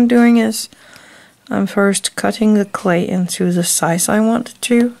what I'm doing is I'm first cutting the clay into the size I want it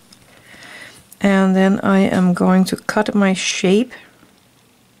to, and then I am going to cut my shape.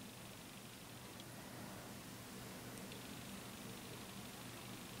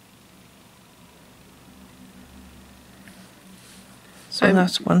 So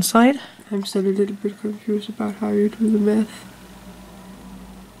that's one side. I'm still a little bit confused about how you do the math.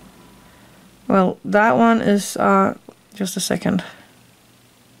 Well, that one is, just a second.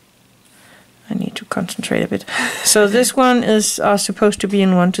 I need to concentrate a bit. So this one is supposed to be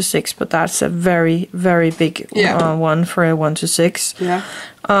in 1 to 6, but that's a very, very big one for a 1 to 6. Yeah.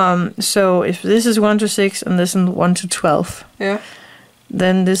 So if this is 1 to 6 and this is 1 to 12, yeah,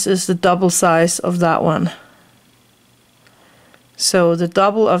 then this is the double size of that one. So the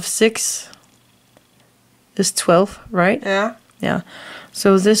double of 6 is 12, right? Yeah. Yeah.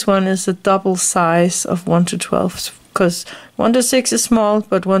 So this one is the double size of 1 to 12, because 1 to 6 is small,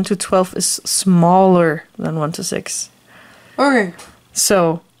 but 1 to 12 is smaller than 1 to 6. Okay.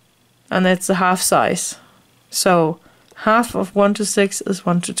 So, and it's a half size. So half of 1 to 6 is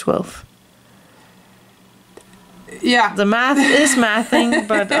 1 to 12. Yeah. The math is mathing,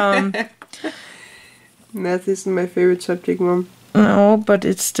 but math isn't my favorite subject, Mom. no, but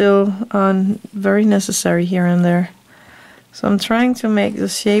it's still very necessary here and there. So I'm trying to make the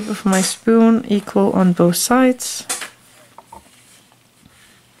shape of my spoon equal on both sides.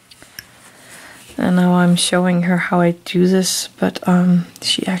 And now I'm showing her how I do this, but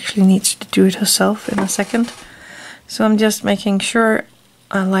she actually needs to do it herself in a second. So I'm just making sure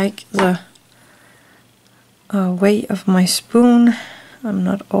I like the weight of my spoon. I'm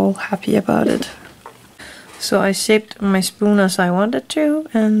not all happy about it. So I shaped my spoon as I wanted to,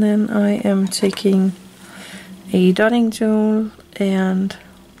 and then I am taking a dotting tool and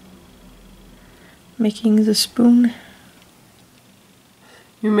making the spoon.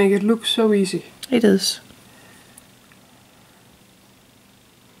 You make it look so easy. It is.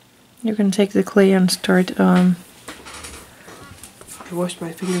 You can take the clay and start. I washed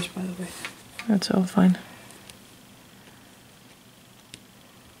my fingers, by the way. That's all fine.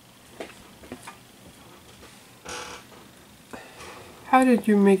 How How did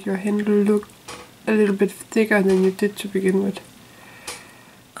you make your handle look a little bit thicker than you did to begin with?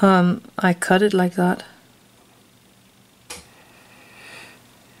 I cut it like that.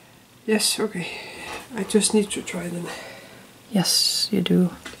 Yes, okay. I just need to try them. Yes, you do.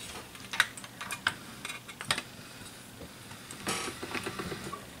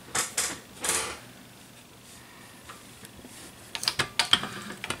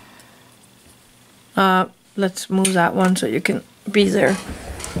 Let's move that one so you can be there.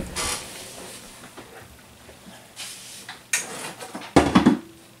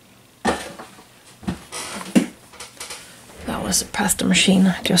 That was the pasta machine.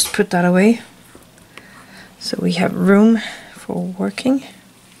 I just put that away. So we have room for working.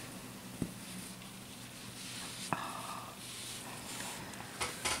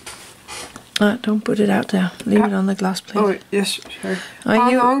 Don't put it out there. Leave it on the glass plate. Oh, yes, sorry.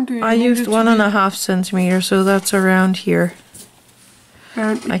 How long do you I used 1.5 centimeters, so that's around here.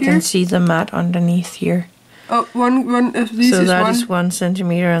 I can see the mat underneath here. Oh, one of these so is that one. is 1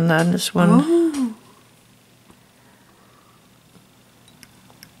 centimeter, and that is one. Oh.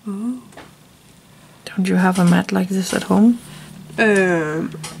 Oh. Don't you have a mat like this at home? A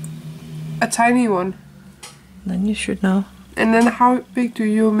tiny one. Then you should know. And then how big do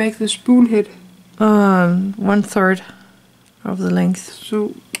you make the spoon head? 1/3 of the length.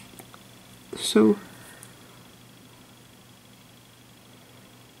 So.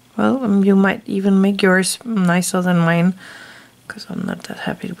 Well, you might even make yours nicer than mine, because I'm not that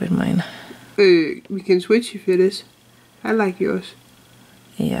happy with mine. We can switch if it is. I like yours.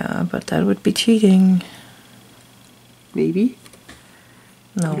 Yeah, but that would be cheating. Maybe.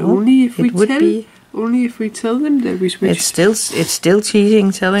 No, but only if it would be. Only if we tell them that we switch. It's still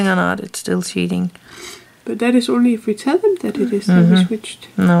cheating. Telling or not, it's still cheating. But that is only if we tell them that it is that we switched.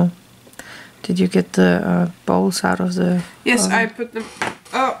 No. Did you get the balls out of the Yes, oven? I put them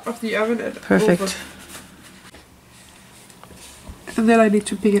out of the oven. Perfect. Over. And then I need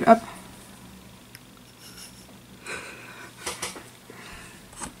to pick it up.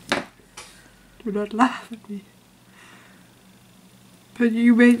 Do not laugh at me. But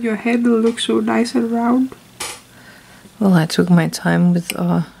you made your handle look so nice and round. Well, I took my time with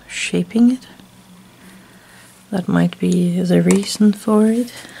shaping it. That might be the reason for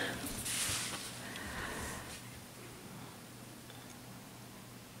it.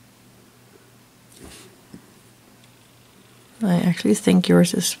 I actually think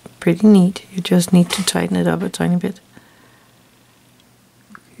yours is pretty neat. You just need to tighten it up a tiny bit.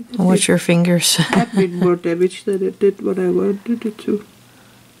 Okay, watch your fingers. That made more damage than it did what I wanted it to.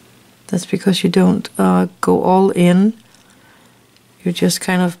 That's because you don't go all in. You're just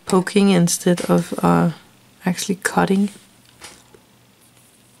kind of poking instead of actually cutting.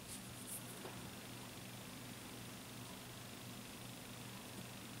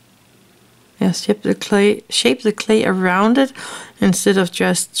 Yes, shape the clay around it instead of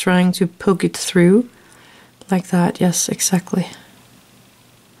just trying to poke it through. Like that, yes, exactly.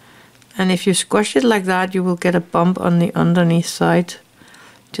 And if you squash it like that, you will get a bump on the underneath side.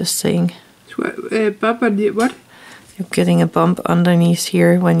 Just saying. Bump on the what? You're getting a bump underneath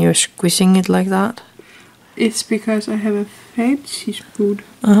here when you're squishing it like that. It's because I have a fancy spoon.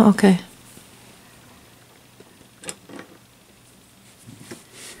 Oh, okay.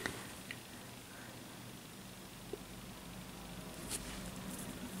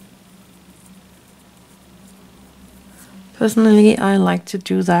 Personally, I like to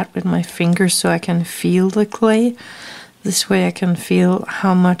do that with my fingers so I can feel the clay. This way I can feel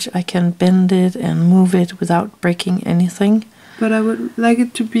how much I can bend it and move it without breaking anything. But I would like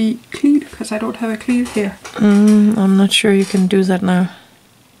it to be clean, because I don't have a clean here. I'm not sure you can do that now.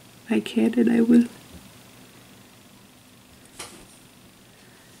 I can and I will.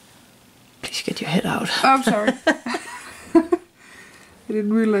 Please get your head out. Oh, I'm sorry. I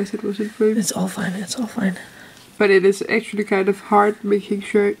didn't realize it was in frame. It's all fine, it's all fine. But it is actually kind of hard making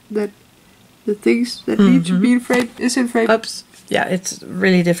sure that the things that need to be in frame is in frame. Oops. Yeah, it's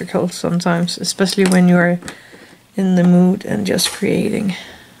really difficult sometimes, especially when you're in the mood and just creating.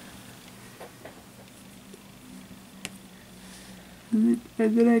 And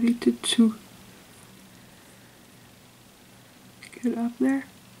then I needed to get up there.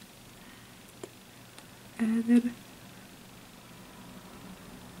 And then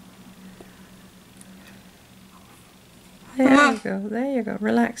There you go,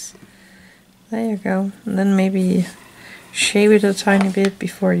 relax. There you go. And then maybe shave it a tiny bit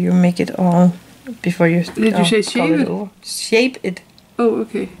before you make it all. Before you Did you say shave it? Shape it. Oh,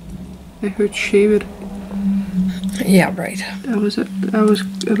 okay. I heard shave it. Yeah, right. I was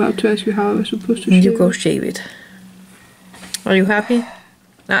about to ask you how I was supposed to shave it. You go shave it. Are you happy?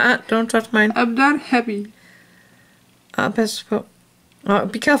 Don't touch mine. I'm not happy.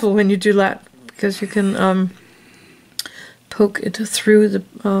 Be careful when you do that, because you can poke it through the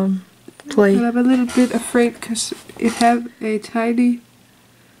clay. But I'm a little bit afraid because it have a tiny,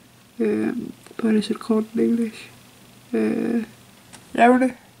 what is it called in English?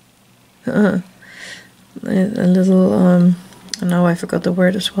 Lavender. A little, now I forgot the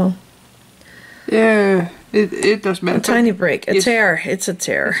word as well. Yeah, it does matter. A tiny break, a tear. It's a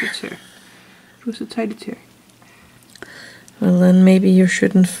tear. It's a tear. It was a tiny tear. Well, then maybe you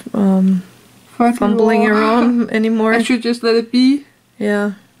shouldn't fumbling around anymore. I should just let it be.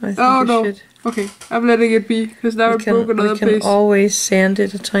 Yeah, I think you should. Okay, I'm letting it be because now it broke another place. We can always sand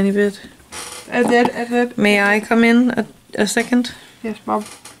it a tiny bit. And then. May I come in a second? Yes, Mom.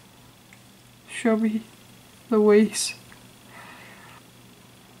 Show me the ways.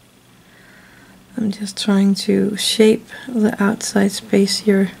 I'm just trying to shape the outside space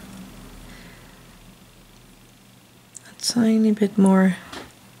here a tiny bit more,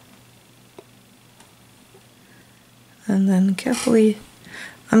 and then carefully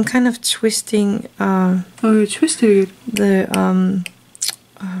I'm kind of twisting you're twisting it?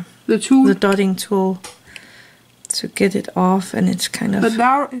 The tool? The dotting tool to get it off, and it's kind of... But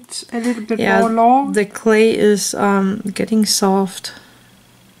now it's a little bit more long. The clay is getting soft.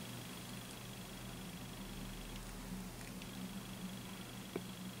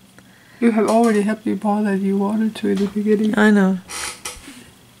 You have already helped me more than you wanted to in the beginning. I know.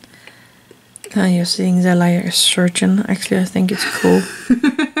 Now you're seeing that like a surgeon. Actually, I think it's cool.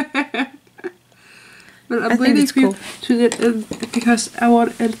 But I'm waiting for you to get, because I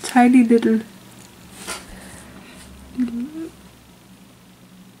want a tiny little...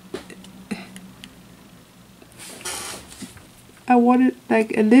 I want it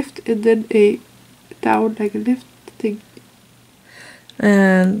like a lift and then a down like a lift thing.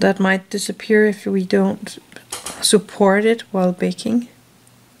 And that might disappear if we don't support it while baking.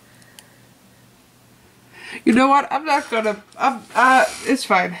 You know what? I'm not gonna... it's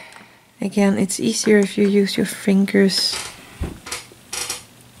fine. Again, it's easier if you use your fingers.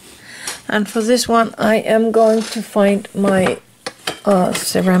 And for this one, I am going to find my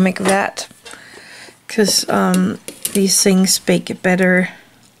ceramic vat, because these things bake better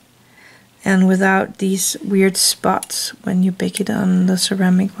and without these weird spots when you bake it on the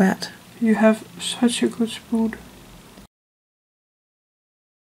ceramic vat. You have such a good spoon.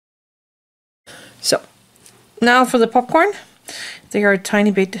 So, now for the popcorn. They are a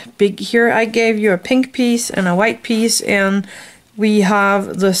tiny bit big here. I gave you a pink piece and a white piece, and we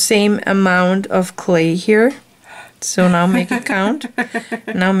have the same amount of clay here. So now make it count.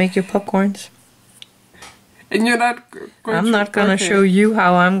 Now make your popcorns. And you're not going I'm not gonna show you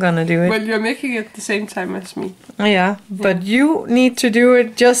how I'm gonna do it. Well, you're making it the same time as me. Yeah, but you need to do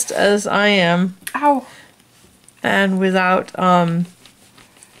it just as I am. Ow! And without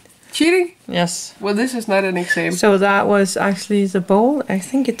cheating? Yes. Well, this is not an exam. So that was actually the bowl. I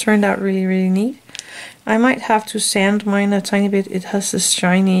think it turned out really, really neat. I might have to sand mine a tiny bit. It has this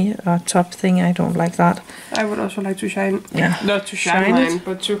shiny top thing. I don't like that. I would also like to shine. Yeah. Not to shine mine, it,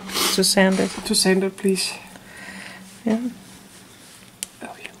 but to sand it. To sand it, please. Yeah.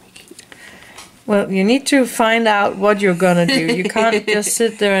 Oh, you're making it. Well, you need to find out what you're gonna do. You can't just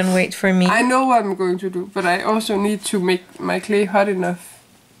sit there and wait for me. I know what I'm going to do, but I also need to make my clay hot enough.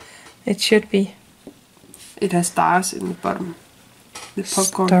 It should be. It has stars in the bottom. The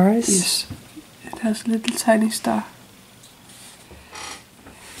popcorn. Stars? Yes. It has a little tiny star.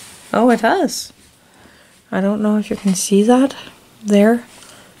 Oh, it has. I don't know if you can see that. There.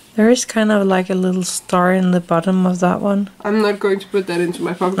 There is kind of like a little star in the bottom of that one. I'm not going to put that into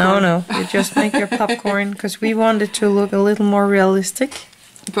my popcorn. No, you just make your popcorn, because we want it to look a little more realistic.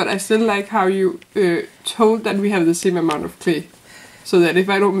 But I still like how you told that we have the same amount of clay. So that if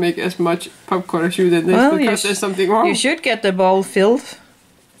I don't make as much popcorn as you, then that's because there's something wrong. You should get the bowl filled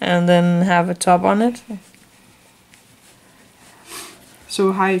and then have a top on it.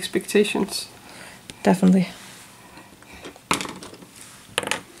 So high expectations. Definitely.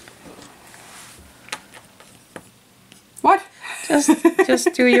 What?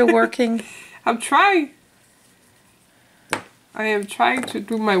 Just do your working. I'm trying. I am trying to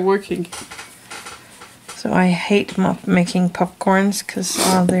do my working. So I hate making popcorns because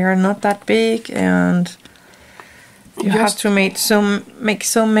they are not that big, and you have to make so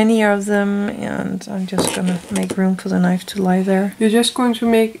many of them, and I'm just gonna make room for the knife to lie there. You're just going to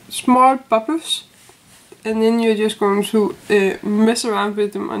make small bubbles, and then you're just going to mess around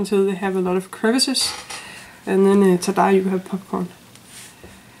with them until they have a lot of crevices, and then ta-da, you have popcorn.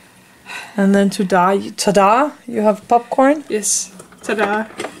 And then ta-da, you have popcorn. Yes, ta-da.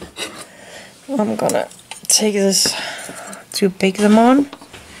 I'm gonna take this to bake them on.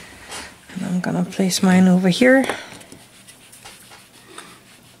 And I'm gonna place mine over here.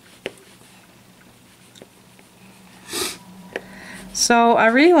 So I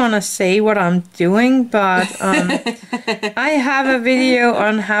really want to say what I'm doing, but I have a video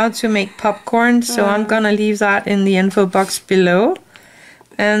on how to make popcorn, so I'm gonna leave that in the info box below.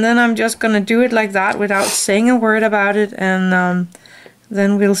 And then I'm just gonna do it like that without saying a word about it, and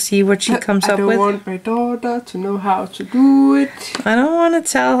then we'll see what she comes up with. I don't want my daughter to know how to do it. I don't want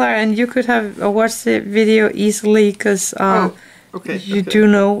to tell her, and you could have watched the video easily, because you do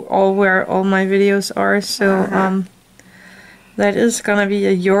know where all my videos are, so that is gonna be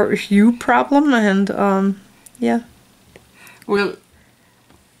a you problem, and yeah. Well,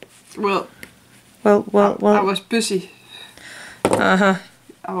 I was busy.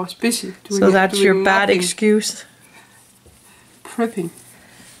 I was busy doing. So that's doing your bad nothing. excuse. Prepping.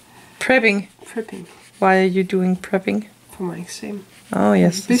 Prepping. Prepping. Why are you doing prepping? For my exam. Oh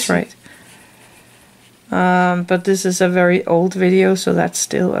yes, that's right. But this is a very old video, so that's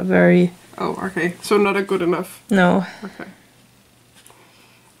still a very... Oh, okay. So not a good enough. No. Okay.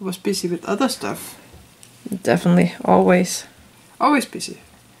 I was busy with other stuff. Definitely, always. Always busy.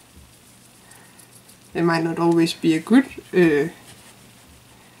 It might not always be a good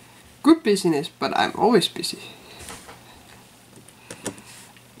business, but I'm always busy.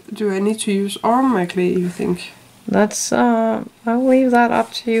 Do I need to use all my clay, you think? That's, I'll leave that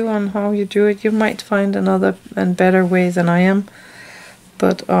up to you on how you do it. You might find another and better way than I am.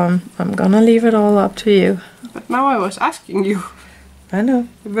 But I'm gonna leave it all up to you. But now I was asking you. I know.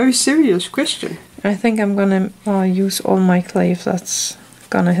 A very serious question. I think I'm gonna use all my clay if that's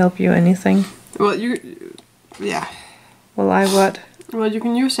gonna help you anything. Well, yeah. Well, I what? Well, you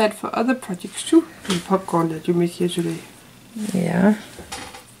can use that for other projects too. The popcorn that you make here today. Yeah.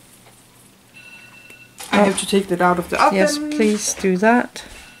 I have to take that out of the oven. Yes, please do that.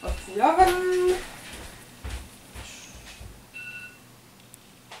 Of the oven.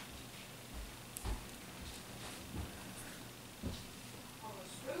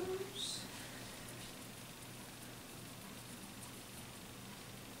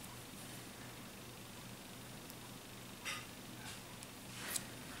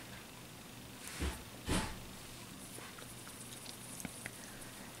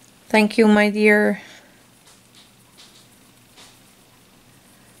 Thank you, my dear.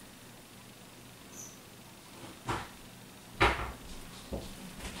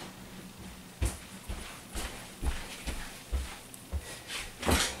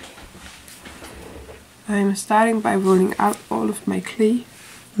 I'm starting by rolling out all of my clay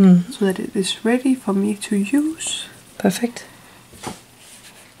so that it is ready for me to use. Perfect.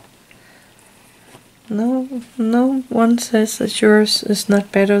 No one says that yours is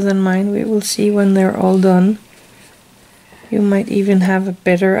not better than mine. We will see when they're all done. You might even have a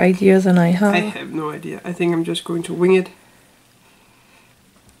better idea than I have. I have no idea. I think I'm just going to wing it.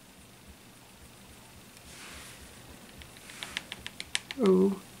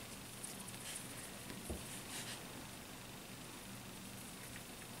 Oh.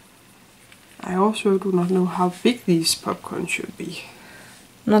 I also do not know how big these popcorn should be.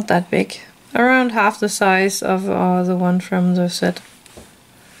 Not that big. Around half the size of the one from the set.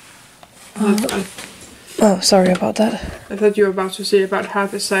 Oh, sorry about that. I thought you were about to say about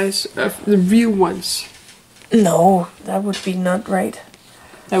half the size of the real ones. No, that would be not right.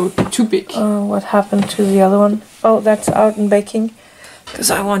 That would be too big. What happened to the other one? Oh, that's out in baking.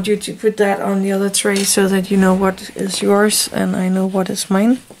 Because I want you to put that on the other tray so that you know what is yours and I know what is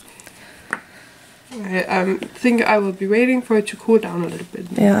mine. I think I will be waiting for it to cool down a little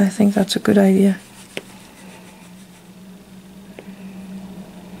bit. Yeah, I think that's a good idea.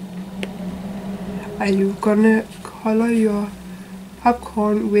 Are you gonna color your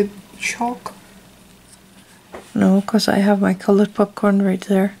popcorn with chalk? No, because I have my colored popcorn right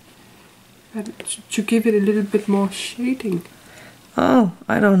there. And to give it a little bit more shading. Oh,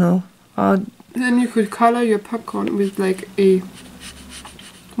 I don't know. Then you could color your popcorn with like a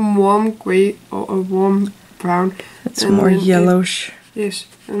warm gray or a warm brown. It's more yellowish. Yes,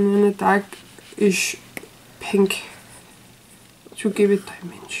 and then a darkish pink to give it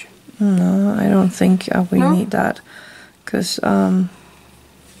dimension. No, I don't think we need that. Because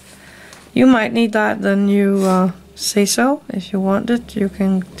you might need that, then you say so. If you want it, you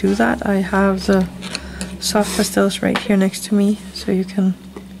can do that. I have the soft pastels right here next to me, so you can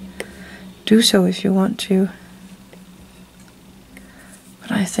do so if you want to.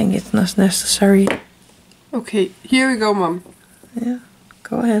 But I think it's not necessary. Okay, here we go, Mom. Yeah,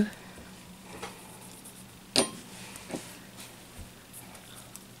 go ahead.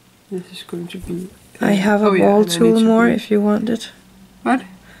 This is going to be... I have a ball tool more if you want it. What?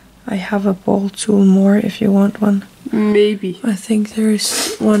 I have a ball tool more if you want one. Maybe. I think there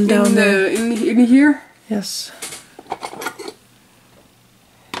is one down there. In here? Yes.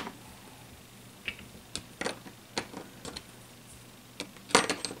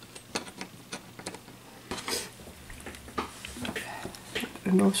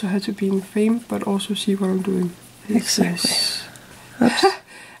 And also had to be in frame, but also see what I'm doing. Exactly.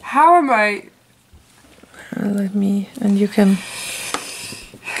 How am I? Let me, and you can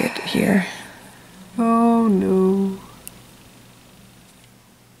get here. Oh no.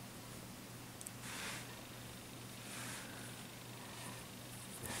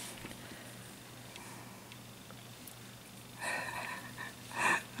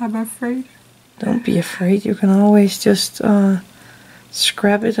 I'm afraid. Don't be afraid, you can always just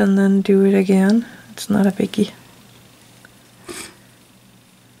scrap it and then do it again. It's not a biggie.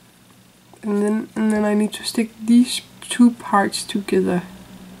 And then I need to stick these two parts together.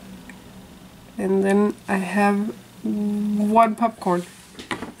 And then I have one popcorn.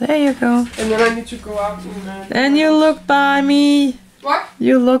 There you go. And then I need to go out and... Then you looked by me. What?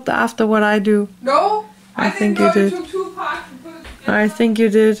 You looked after what I do. No, I think you did. Took two parts and put it together. I think you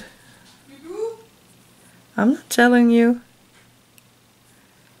did. You do? I'm not telling you.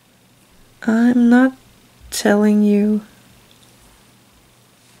 I'm not telling you.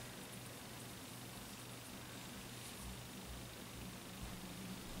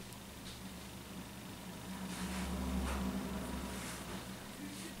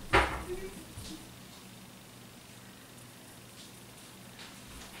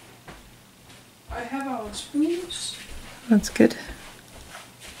 I have our spoons. That's good.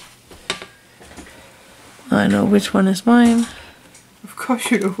 I know which one is mine. Of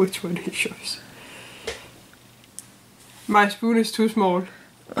course you know which one is yours. My spoon is too small.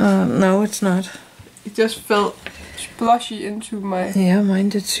 No, it's not. It just fell splashy into my... Yeah, mine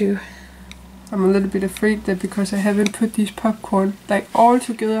did too. I'm a little bit afraid that because I haven't put these popcorn like all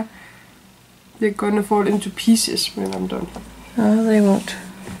together, they're gonna fall into pieces when I'm done. Oh, they won't.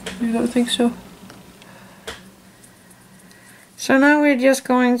 You don't think so? So now we're just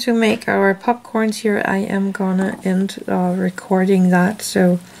going to make our popcorns here. I am gonna end recording that,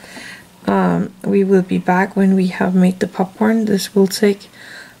 so we will be back when we have made the popcorn. This will take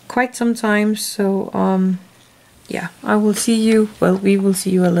quite some time, so yeah, I will see you, well, we will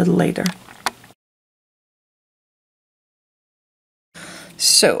see you a little later.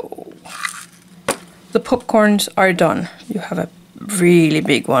 So, the popcorns are done. You have a really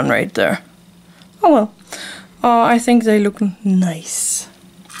big one right there. Oh well. I think they look nice.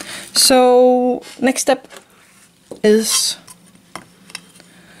 So next step is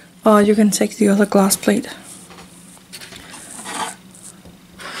you can take the other glass plate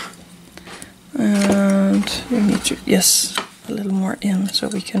and you need to, yes, a little more in so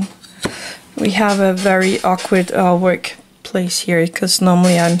we have a very awkward workplace here because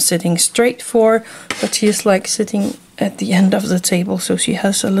normally I'm sitting straight for, but she's like sitting at the end of the table, so she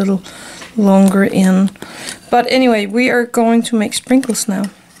has a little longer in. But anyway, we are going to make sprinkles now,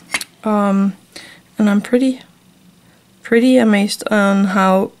 and I'm pretty amazed on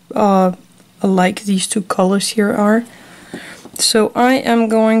how alike these two colors here are. So I am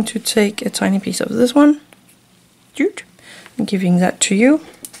going to take a tiny piece of this one, and giving that to you,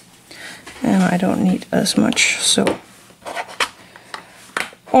 and I don't need as much, so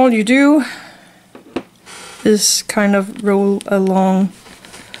all you do is kind of roll a long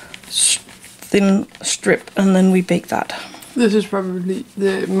thin strip and then we bake that. This is probably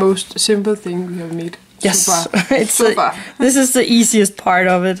the most simple thing we have made. Yes, so far. it's so far. This is the easiest part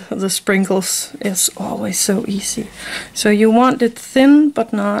of it. The sprinkles is always so easy. So you want it thin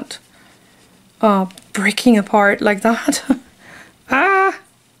but not breaking apart like that. Ah!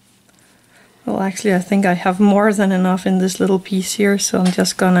 Well, actually I think I have more than enough in this little piece here, so I'm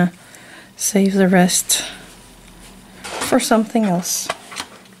just gonna save the rest for something else.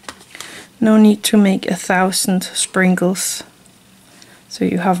 No need to make 1,000 sprinkles, so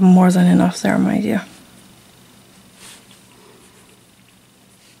you have more than enough there, my dear.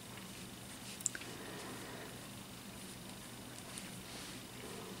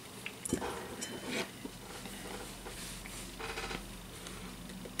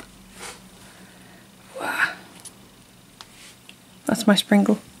 Wow. That's my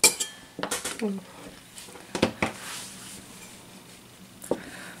sprinkle.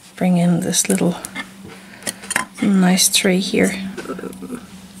 Bring in this little nice tray here.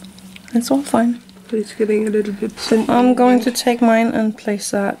 It's all fine. But it's getting a little bit thin. I'm going to take mine and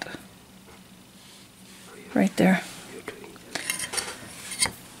place that right there.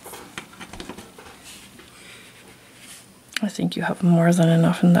 think you have more than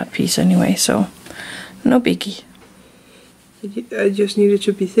enough in that piece anyway, so no biggie. I just need it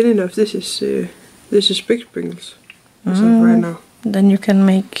to be thin enough. This is big sprinkles. Right now. Then you can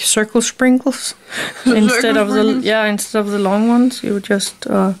make circle sprinkles instead of the long ones. You would just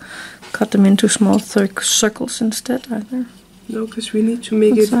cut them into small circles instead. Either. No, because we need to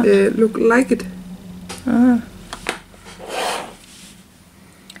make it look like it. Ah.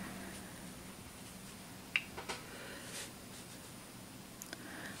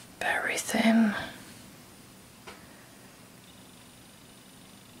 Very thin.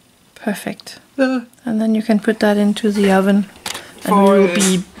 Perfect. And then you can put that into the oven. And we will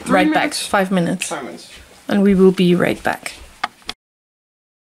be right back. 5 minutes. 5 minutes. And we will be right back.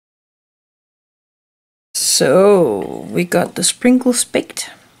 So we got the sprinkles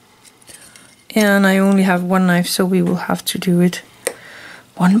baked. And I only have one knife, so we will have to do it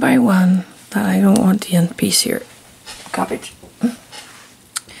one by one. That I don't want the end piece here. Garbage.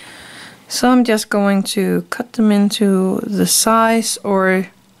 So I'm just going to cut them into the size or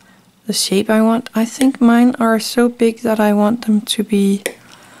the shape I want. I think mine are so big that I want them to be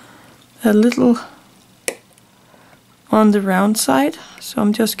a little on the round side. So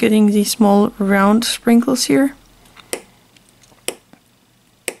I'm just getting these small round sprinkles here.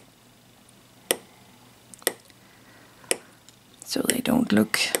 So they don't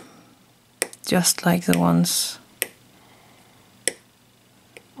look just like the ones.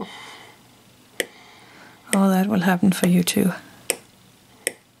 Oh, that will happen for you too.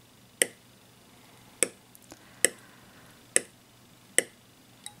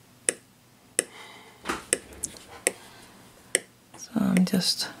 So I'm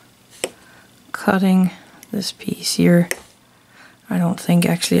just cutting this piece here. I don't think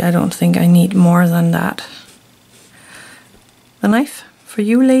I need more than that. The knife for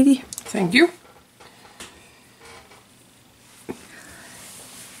you, lady. Thank you.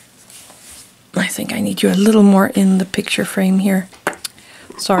 I think I need you a little more in the picture frame here.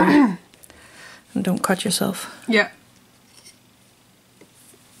 Sorry. And don't cut yourself. Yeah.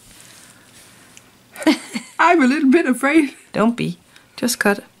 I'm a little bit afraid. Don't be. Just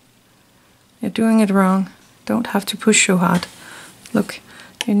cut. You're doing it wrong. Don't have to push so hard. Look,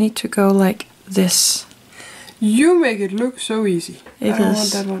 you need to go like this. You make it look so easy. It I don't is.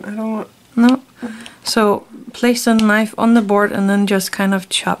 want that one. I don't want... No. So place the knife on the board and then just kind of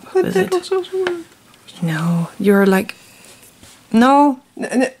chop But with that it. was also one. No, you're like... No.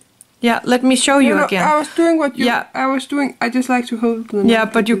 Yeah, let me show you again. I was doing what you... Yeah. I was doing... I just like to hold the knife. Yeah,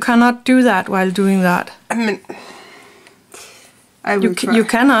 but you cannot do that while doing that. I mean... I will try. You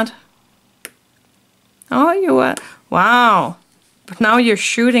cannot. Oh, you are... Wow. But now you're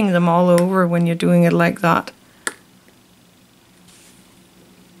shooting them all over when you're doing it like that.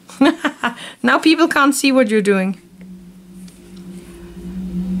 Now people can't see what you're doing.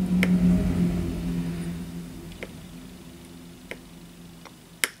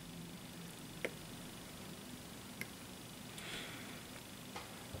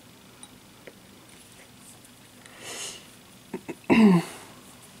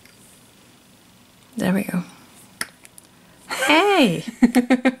 There we go. Hey!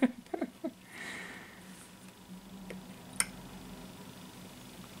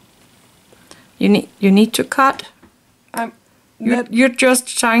 You need to cut. You're just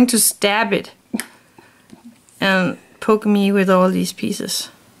trying to stab it and poke me with all these pieces.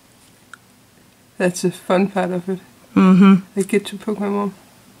 That's the fun part of it. Mm-hmm. I get to poke my mom.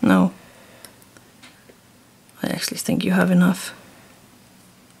 No. I actually think you have enough.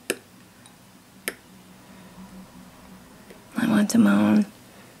 I want them all.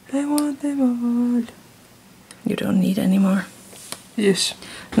 I want them all. You don't need any more. Yes.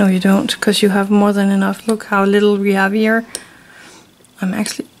 No, you don't, because you have more than enough. Look how little we have here. I'm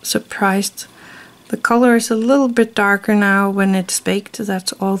actually surprised. The color is a little bit darker now when it's baked.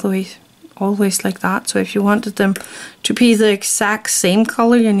 That's always like that. So if you wanted them to be the exact same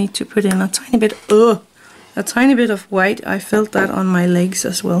color, you need to put in a tiny bit of white. I felt that on my legs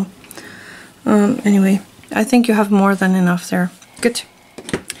as well. Anyway, I think you have more than enough there. Good.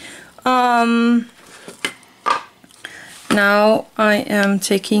 Now I am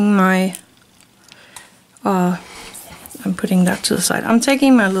taking my, I'm putting that to the side. I'm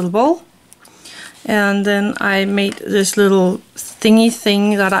taking my little bowl, and then I made this little thingy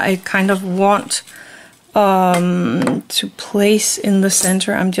thing that I kind of want to place in the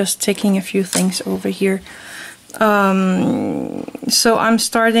center. I'm just taking a few things over here. So I'm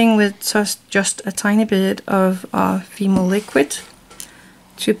starting with just a tiny bit of fimo liquid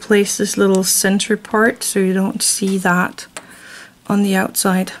to place this little center part so you don't see that on the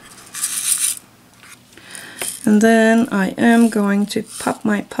outside. And then I am going to pop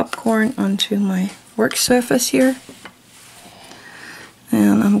my popcorn onto my work surface here.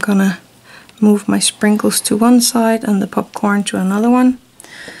 And I'm gonna move my sprinkles to one side and the popcorn to another one.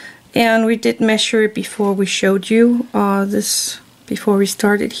 And we did measure it before we showed you this, before we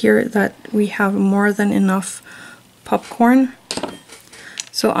started here, that we have more than enough popcorn.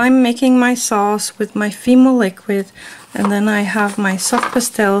 So I'm making my sauce with my fimo liquid, and then I have my soft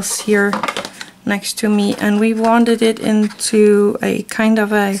pastels here next to me, and we wanted it into a kind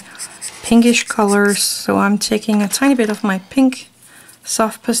of a pinkish color, so I'm taking a tiny bit of my pink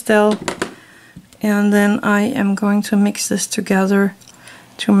soft pastel, and then I am going to mix this together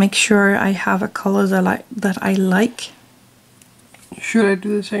to make sure I have a color that I like. Should I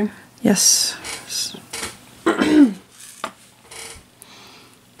do the same? Yes.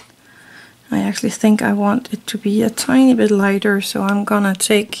 I actually think I want it to be a tiny bit lighter, so I'm gonna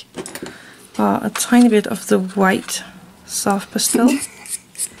take a tiny bit of the white soft pastel.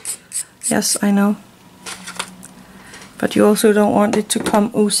 Yes, I know. But you also don't want it to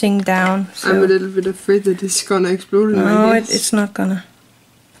come oozing down. So. I'm a little bit afraid that it's gonna explode in my No, hands. it's not gonna.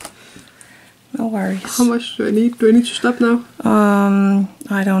 No worries. How much do I need? Do I need to stop now?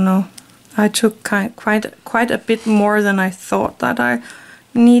 I don't know. I took quite a bit more than I thought that I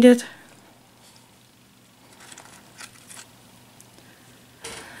needed.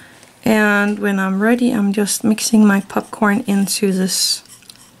 And when I'm ready, I'm just mixing my popcorn into this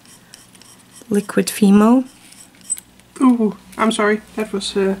liquid fimo. Ooh, I'm sorry. That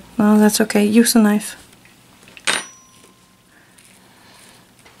was... No, that's okay. Use a knife.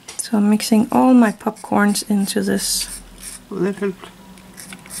 So I'm mixing all my popcorns into this. Oh, that helped.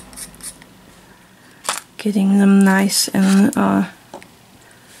 Getting them nice and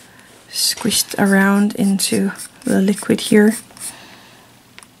squished around into the liquid here.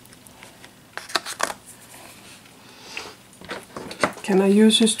 Can I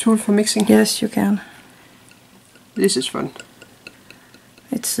use this tool for mixing? Yes, you can. This is fun.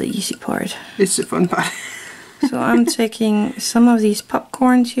 It's the easy part. It's the fun part. So I'm taking some of these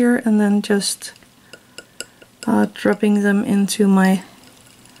popcorns here and then just dropping them into my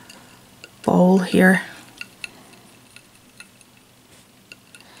bowl here.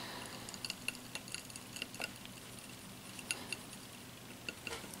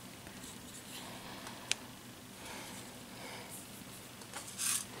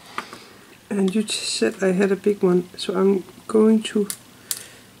 And you just said I had a big one, so I'm going to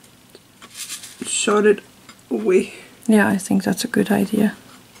sort it away. Yeah, I think that's a good idea.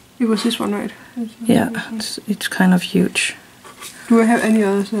 It was this one, right? Yeah, it's kind of huge. Do I have any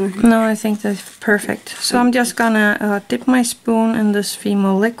others that are huge? No, I think that's perfect. So I'm just gonna dip my spoon in this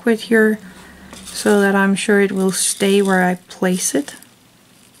fimo liquid here so that I'm sure it will stay where I place it.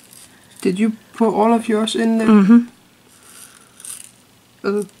 Did you put all of yours in there? Mm-hmm.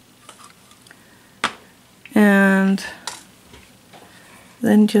 And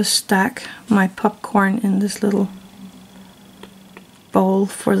then just stack my popcorn in this little bowl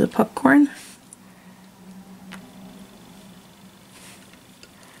for the popcorn.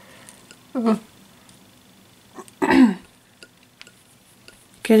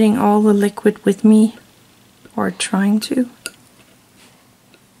 Getting all the liquid with me, or trying to.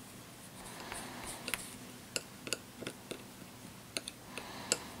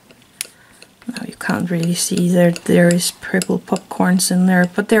 Now you can't really see there is purple popcorns in there,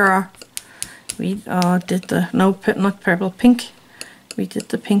 but there are. We did the not purple, pink. We did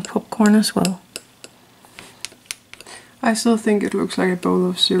the pink popcorn as well. I still think it looks like a bowl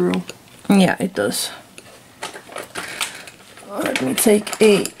of cereal. Yeah, it does. Let me take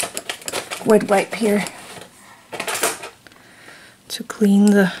a wet wipe here to clean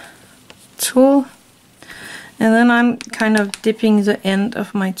the tool. And then I'm kind of dipping the end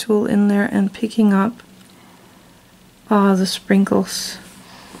of my tool in there and picking up the sprinkles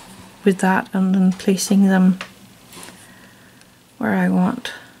with that and then placing them where I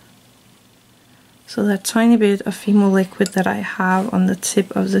want. So that tiny bit of fimo liquid that I have on the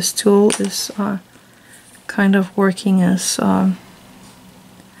tip of this tool is kind of working as a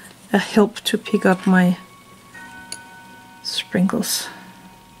help to pick up my sprinkles.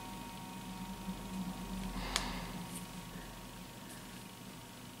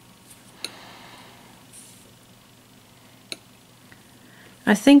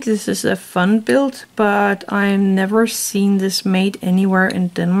 I think this is a fun build, but I've never seen this made anywhere in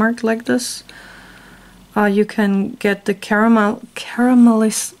Denmark like this. You can get the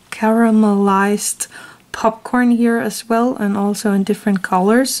caramelized popcorn here as well, and also in different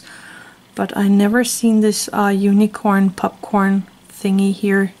colors. But I never seen this unicorn popcorn thingy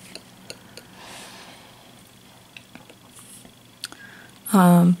here.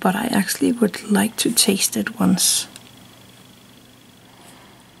 but I actually would like to taste it once.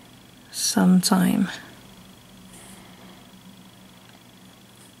 Sometime.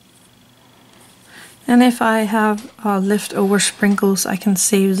 And if I have leftover sprinkles, I can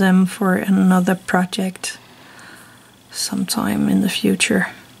save them for another project sometime in the future.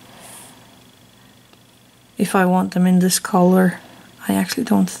 If I want them in this color. I actually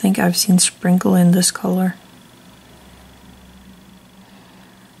don't think I've seen sprinkle in this color.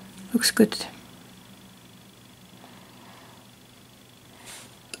 Looks good.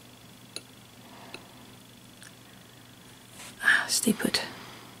 Stay put.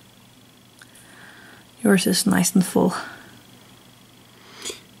 Yours is nice and full.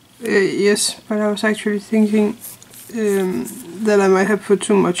 Yes, but I was actually thinking that I might have put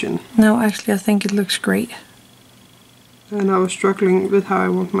too much in. No, actually I think it looks great. And I was struggling with how I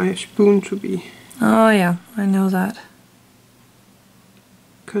want my spoon to be. Oh yeah, I know that.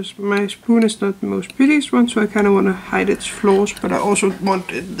 Because my spoon is not the most prettiest one, so I kind of want to hide its flaws, but I also want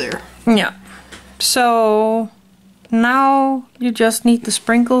it there. Yeah. So now you just need the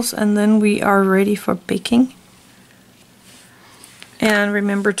sprinkles and then we are ready for baking. And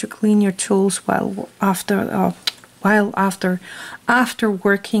remember to clean your tools while after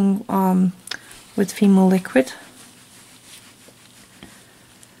working with fimo liquid.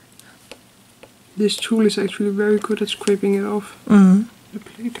 This tool is actually very good at scraping it off the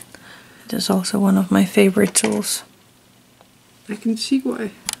plate. It is also one of my favorite tools. I can see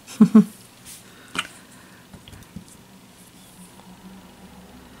why.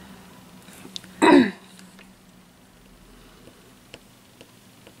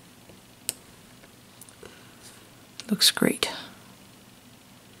 Looks great.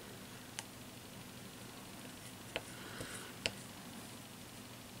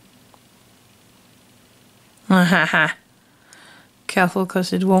 Careful,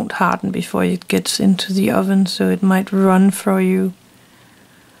 because it won't harden before it gets into the oven, so it might run for you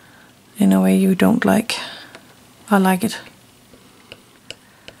in a way you don't like. I like it.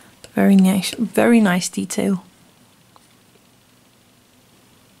 Very nice detail.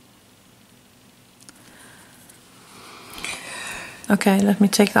 Okay, let me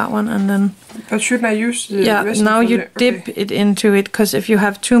take that one and then... But shouldn't I use the yeah, now you dip it into it, because if you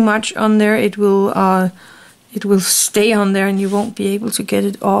have too much on there, it will stay on there and you won't be able to get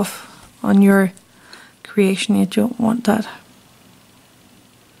it off on your creation. You don't want that.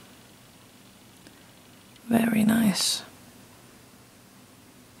 Very nice.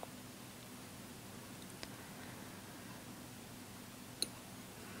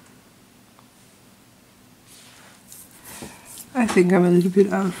 I think I'm a little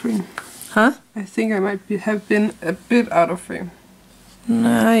bit out of frame. Huh? I think I might have been a bit out of frame.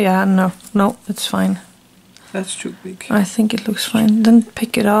 No, it's fine. That's too big. I think it looks fine. Then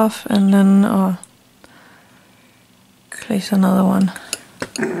pick it off and then place another one.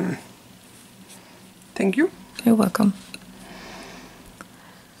 Thank you. You're welcome.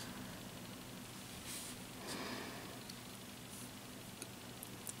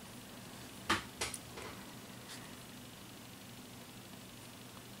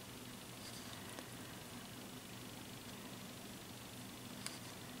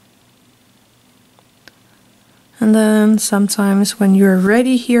 And then sometimes when you're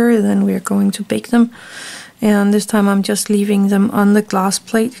ready here, then we're going to bake them. And this time I'm just leaving them on the glass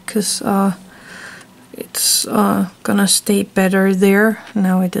plate because it's gonna stay better there.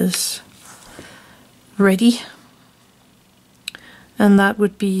 Now it is ready. And that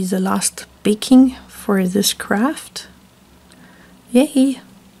would be the last baking for this craft. Yay!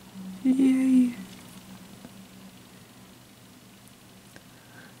 Yay!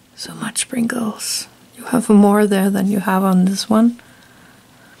 So much sprinkles. You have more there than you have on this one.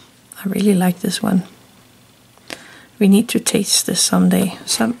 I really like this one. We need to taste this someday.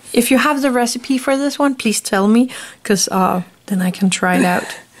 If you have the recipe for this one, please tell me, because then I can try it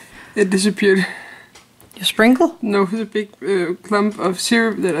out. It disappeared. Your sprinkle? No, it's a big clump of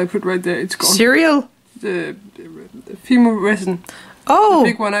syrup that I put right there. It's gone. Cereal? The fimo resin. Oh,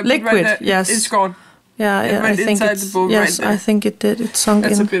 the big one I liquid. Put right there, yes, it's gone. Yeah, it went I think inside it's, the bowl yes, right there. I think it did. It sunk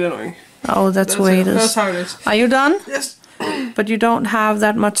That's in. a bit annoying. Oh, that's the way it is. That's how it is. Are you done? Yes. But you don't have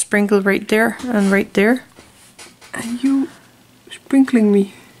that much sprinkle right there and right there. Are you sprinkling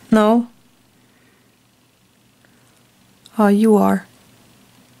me? No. Oh, you are.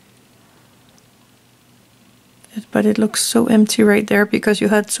 But it looks so empty right there because you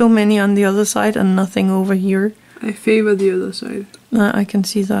had so many on the other side and nothing over here. I favor the other side. I can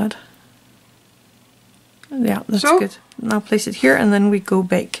see that. Yeah, that's good. Now place it here and then we go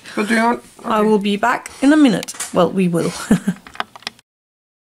bake. But do you want... I will be back in a minute. Well, we will.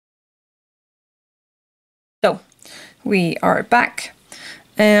 we are back,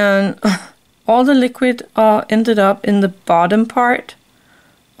 and all the liquid ended up in the bottom part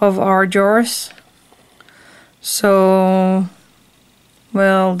of our jars. So,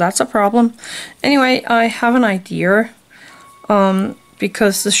 well, that's a problem. Anyway, I have an idea,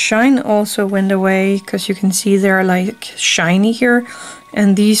 because the shine also went away, because you can see they're like shiny here,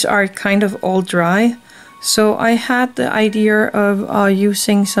 and these are kind of all dry. So I had the idea of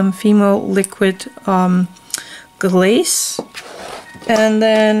using some fimo liquid glaze, and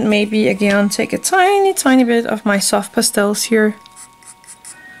then maybe again take a tiny bit of my soft pastels here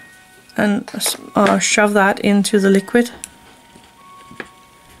and shove that into the liquid.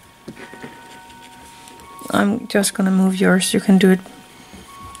 I'm just gonna move yours, you can do it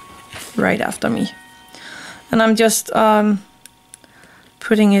right after me. And I'm just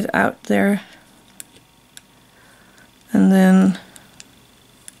putting it out there, and then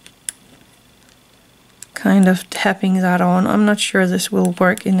kind of tapping that on. I'm not sure this will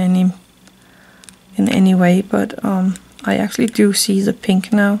work in any way, but I actually do see the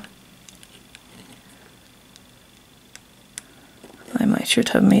pink now. I should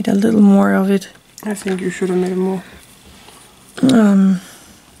have made a little more of it. I think you should have made more.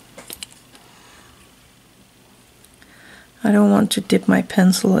 I don't want to dip my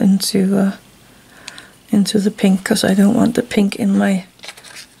pencil into the pink, because I don't want the pink in my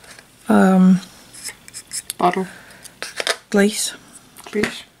Bottle. Glaze.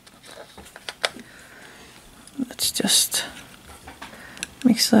 Please. Let's just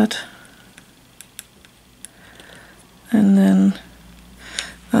mix that. And then,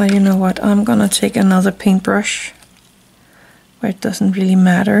 you know what, I'm gonna take another paintbrush where it doesn't really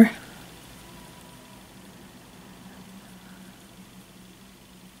matter.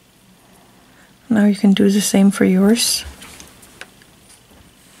 Now you can do the same for yours.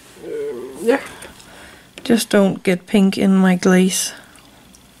 Yeah. Just don't get pink in my glaze.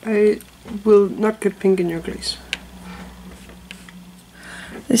 I will not get pink in your glaze.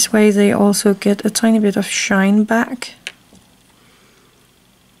 This way they also get a tiny bit of shine back.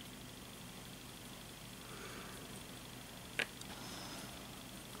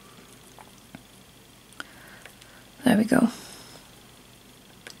 There we go.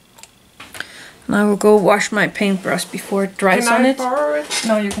 And I will go wash my paintbrush before it dries on it. Can I borrow it?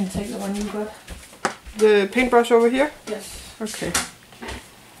 No, you can take the one you got. The paintbrush over here? Yes. Okay.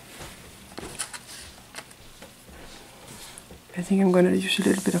 I think I'm gonna use a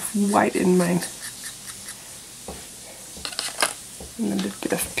little bit of white in mine. And a little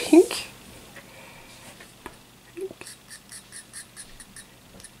bit of pink.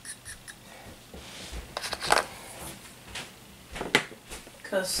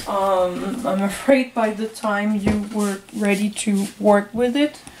 Because I'm afraid by the time you were ready to work with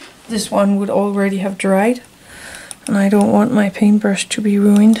it, this one would already have dried. And I don't want my paintbrush to be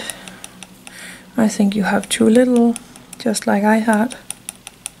ruined. I think you have too little, just like I had.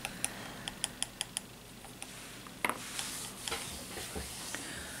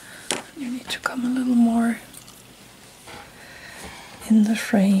 You need to come a little more in the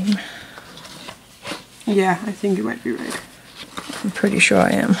frame. Yeah, I think you might be right. I'm pretty sure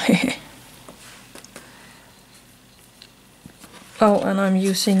I am. Oh, and I'm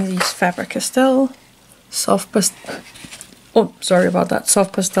using these Faber-Castell soft pastels. Oh, sorry about that.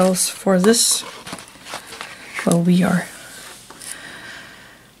 Soft pastels for this. Well, we are.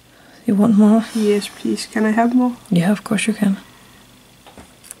 You want more? Yes, please. Can I have more? Yeah, of course you can.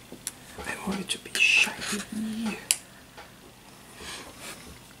 I want it to be shiny.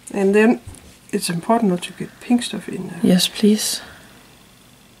 And then it's important not to get pink stuff in there. Yes, please.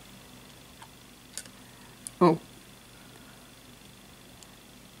 Oh.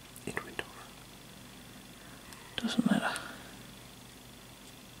 It went off. Doesn't matter.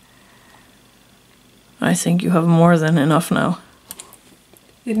 I think you have more than enough now.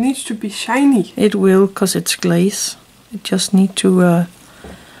 It needs to be shiny. It will, because it's glaze. It just needs to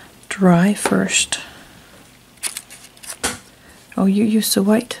dry first. Oh, you use the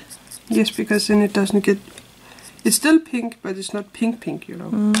white? Yes, because then it doesn't get... It's still pink, but it's not pink, you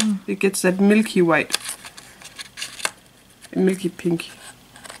know. It gets that milky white. Milky pink.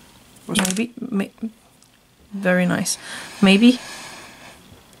 Maybe. Very nice. Maybe.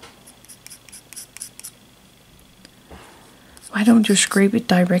 Why don't you scrape it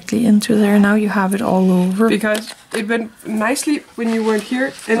directly into there? Now you have it all over. Because it went nicely when you weren't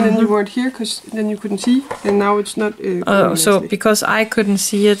here, and then you weren't here, because then you couldn't see, and now it's not. Oh, so because I couldn't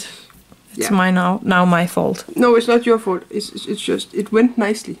see it, it's now my fault. No, it's not your fault. It's just it went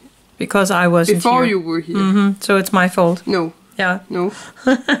nicely. Because I wasn't before here. you were here. So it's my fault. No. Yeah. No.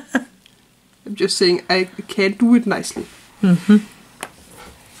 I'm just saying I can't do it nicely. Mm-hmm.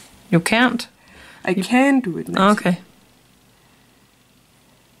 You can't? I can do it nicely. Okay.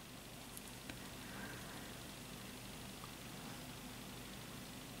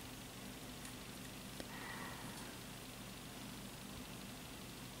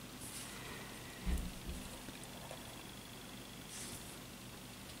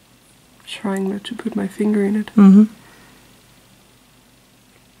 Trying not to put my finger in it. Mm-hmm.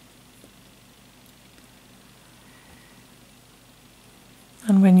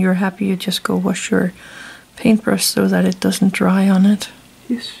 And when you're happy, you just go wash your paintbrush so that it doesn't dry on it.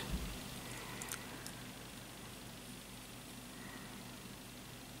 Yes.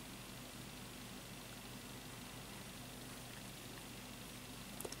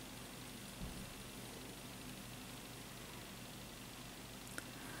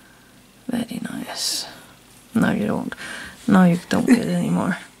 Very nice. No, you don't. No, you don't get it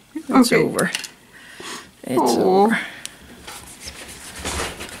anymore. It's Okay. over. It's over.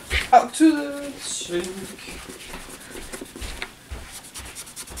 Out to the sink.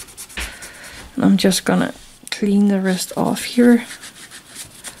 And I'm just gonna clean the rest off here.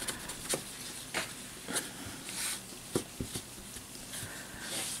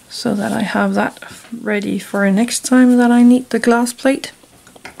 So that I have that ready for next time that I need the glass plate.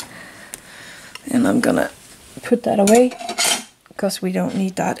 And I'm gonna put that away because we don't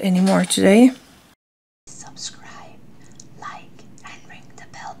need that anymore today. Subscribe, like, and ring the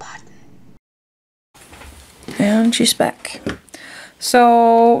bell button. And she's back.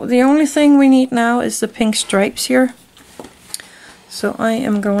 So the only thing we need now is the pink stripes here. So I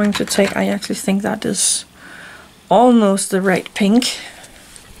am going to take, I actually think that is almost the right pink.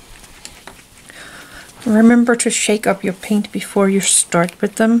 Remember to shake up your paint before you start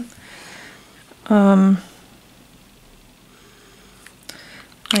with them.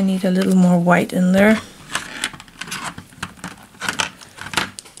 I need a little more white in there.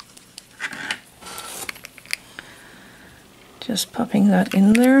 Just popping that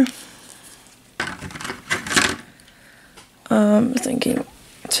in there. Thinking,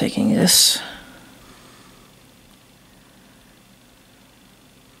 taking this.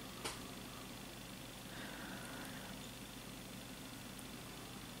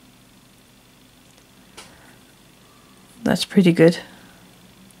 That's pretty good.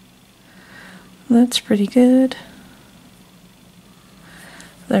 That's pretty good.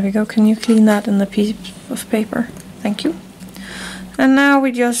 There we go. Can you clean that in the piece of paper? Thank you. And now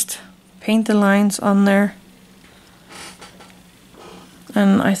we just paint the lines on there.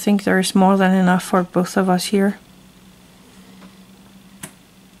 And I think there is more than enough for both of us here.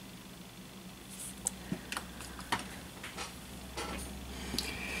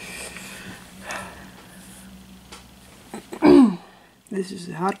 This is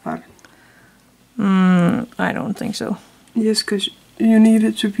the hard part. I don't think so. Yes, because you need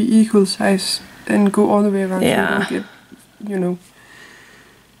it to be equal size and go all the way around. Yeah. So you don't get, you know.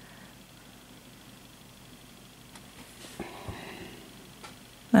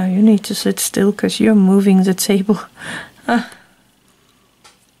 Now you need to sit still because you're moving the table.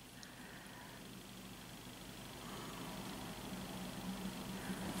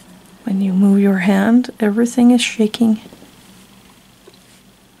 When you move your hand, everything is shaking.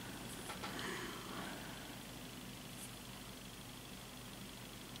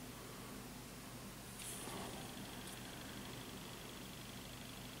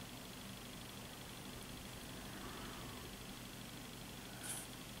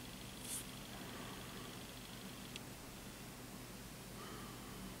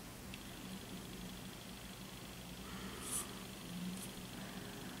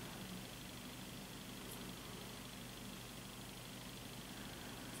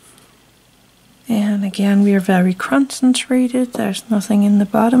 And again, we are very concentrated. There's nothing in the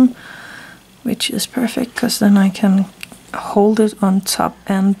bottom, which is perfect because then I can hold it on top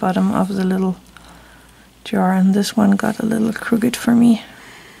and bottom of the little jar. And this one got a little crooked for me.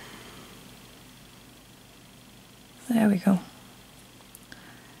 There we go.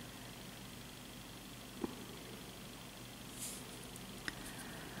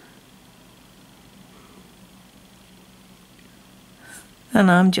 And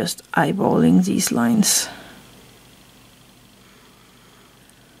I'm just eyeballing these lines.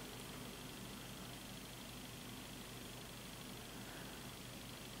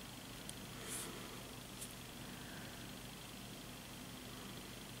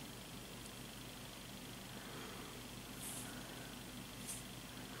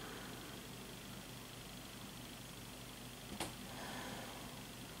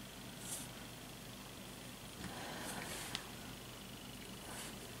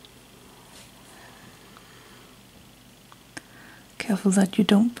 Careful that you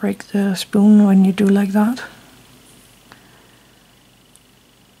don't break the spoon when you do like that.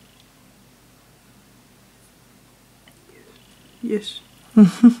 Yes.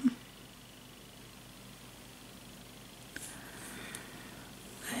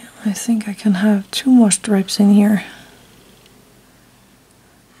 I think I can have 2 more stripes in here.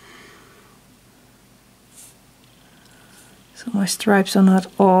 So my stripes are not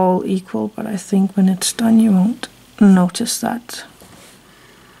all equal, but I think when it's done you won't notice that.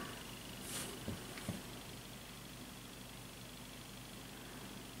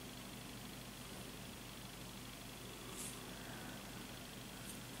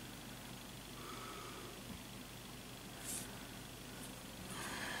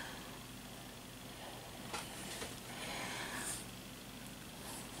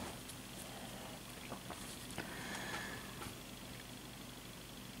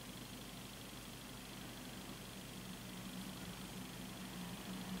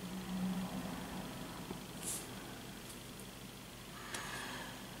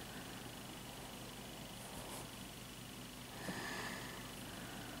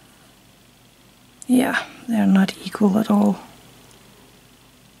 Yeah, they're not equal at all.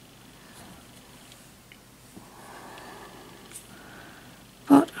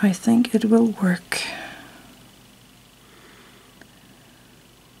 But I think it will work.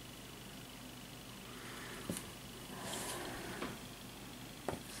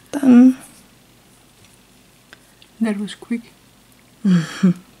 Done. That was quick.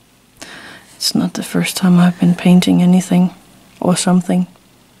 It's not the first time I've been painting anything or something.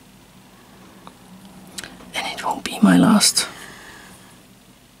 And it won't be my last.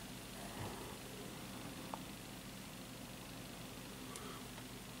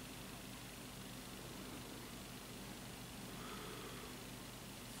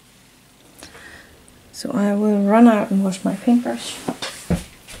 So I will run out and wash my paintbrush.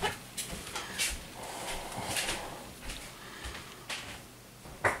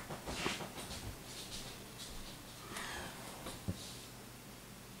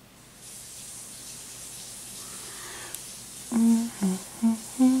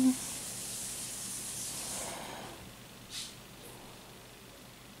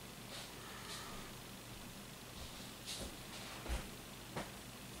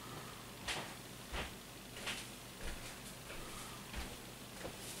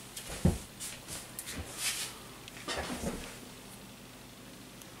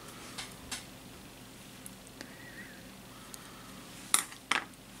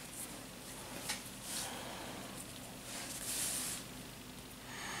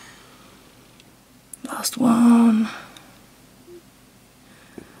 Last one.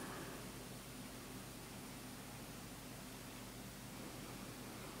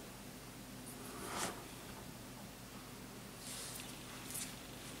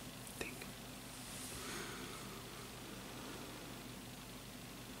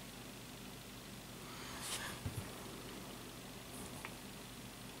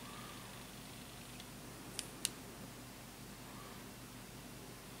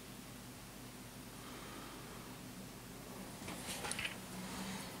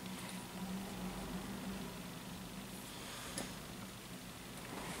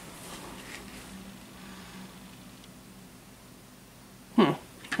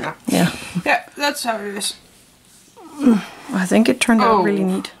 Yeah. Yeah, that's how it is. I think it turned out really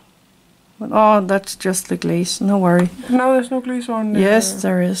neat. But oh, that's just the glaze. No worry. No, there's no glaze on there. Yes,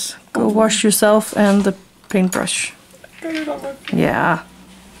 there is. Go wash yourself and the paintbrush. Yeah.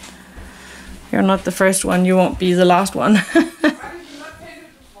 You're not the first one. You won't be the last one.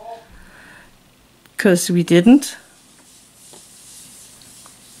 Because we didn't.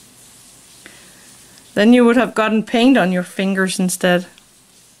 Then you would have gotten paint on your fingers instead.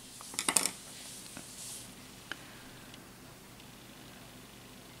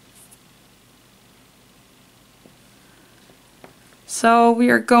 So we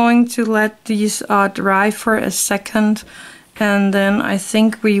are going to let these dry for a second, and then I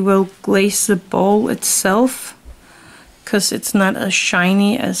think we will glaze the bowl itself because it's not as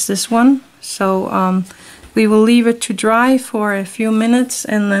shiny as this one. So we will leave it to dry for a few minutes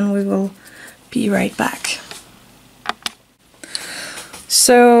and then we will be right back.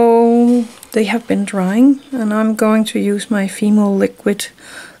 So they have been drying and I'm going to use my fimo liquid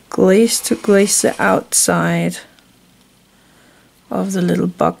glaze to glaze the outside of the little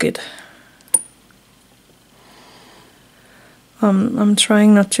bucket. I'm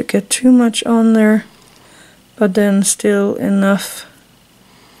trying not to get too much on there, but then still enough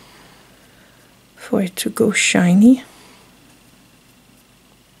for it to go shiny.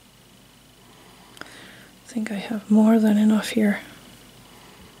 I think I have more than enough here.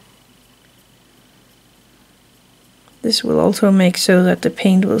 This will also make so that the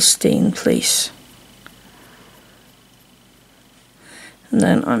paint will stay in place. And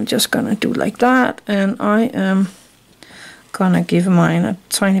then I'm just gonna do like that, and I am gonna give mine a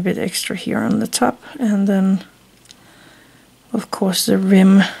tiny bit extra here on the top, and then of course the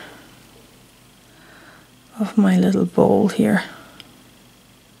rim of my little bowl here.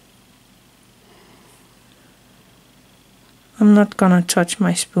 I'm not gonna touch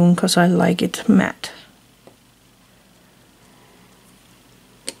my spoon because I like it matte.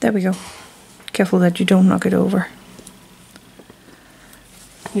 There we go. Careful that you don't knock it over.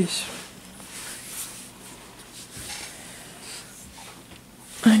 Yes.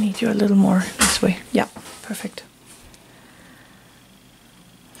 I need you a little more this way. Yeah, perfect.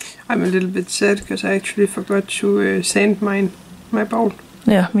 I'm a little bit sad because I actually forgot to sand my bowl.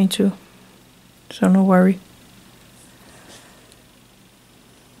 Yeah, me too. So no worry.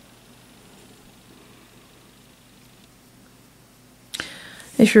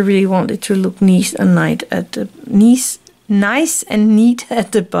 If you really want it to look nice and neat at the nice and neat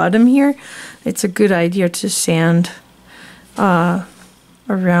at the bottom here, it's a good idea to sand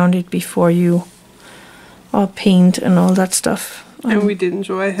around it before you paint and all that stuff. And we didn't,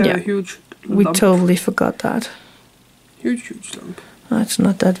 so I have a huge lump. We totally forgot that. Huge lump. It's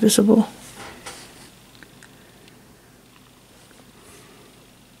not that visible.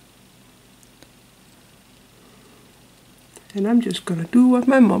 And I'm just gonna do what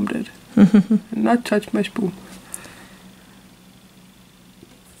my mom did. And not touch my spoon.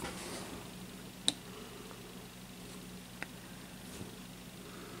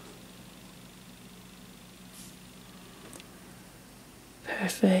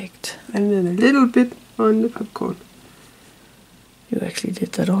 Perfect. And then a little bit on the popcorn. You actually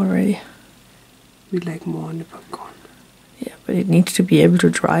did that already. We like more on the popcorn. Yeah, but it needs to be able to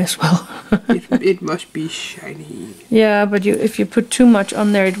dry as well. it must be shiny. Yeah, but if you put too much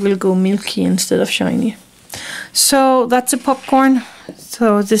on there, it will go milky instead of shiny. So that's a popcorn.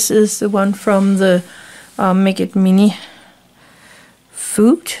 So this is the one from the Make It Mini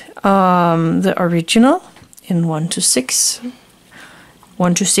Food, the original in 1:6.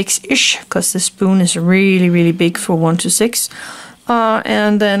 1:6-ish, because the spoon is really big for 1:6.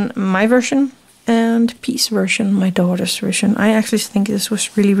 And then my version and Peace version, my daughter's version. I actually think this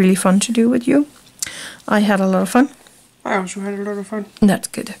was really fun to do with you. I had a lot of fun. I also had a lot of fun. That's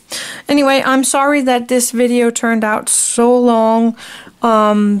good. Anyway, I'm sorry that this video turned out so long,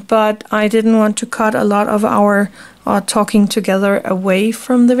 but I didn't want to cut a lot of our talking together away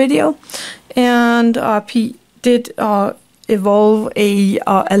from the video. And Pete did evolve a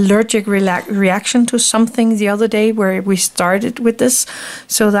allergic reaction to something the other day where we started with this,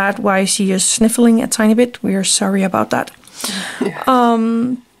 so that's why she is sniffling a tiny bit. We are sorry about that. Yeah.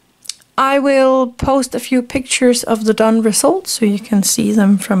 I will post a few pictures of the done results so you can see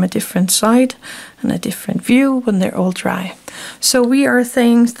them from a different side and a different view when they're all dry. So we are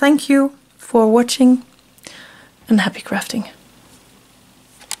saying thank you for watching and happy crafting.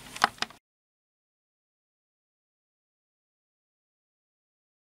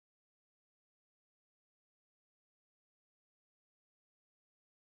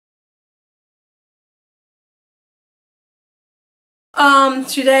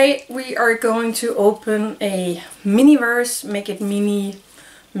 Today we are going to open a Mini Verse, make it mini,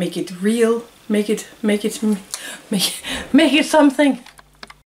 make it real, make it something.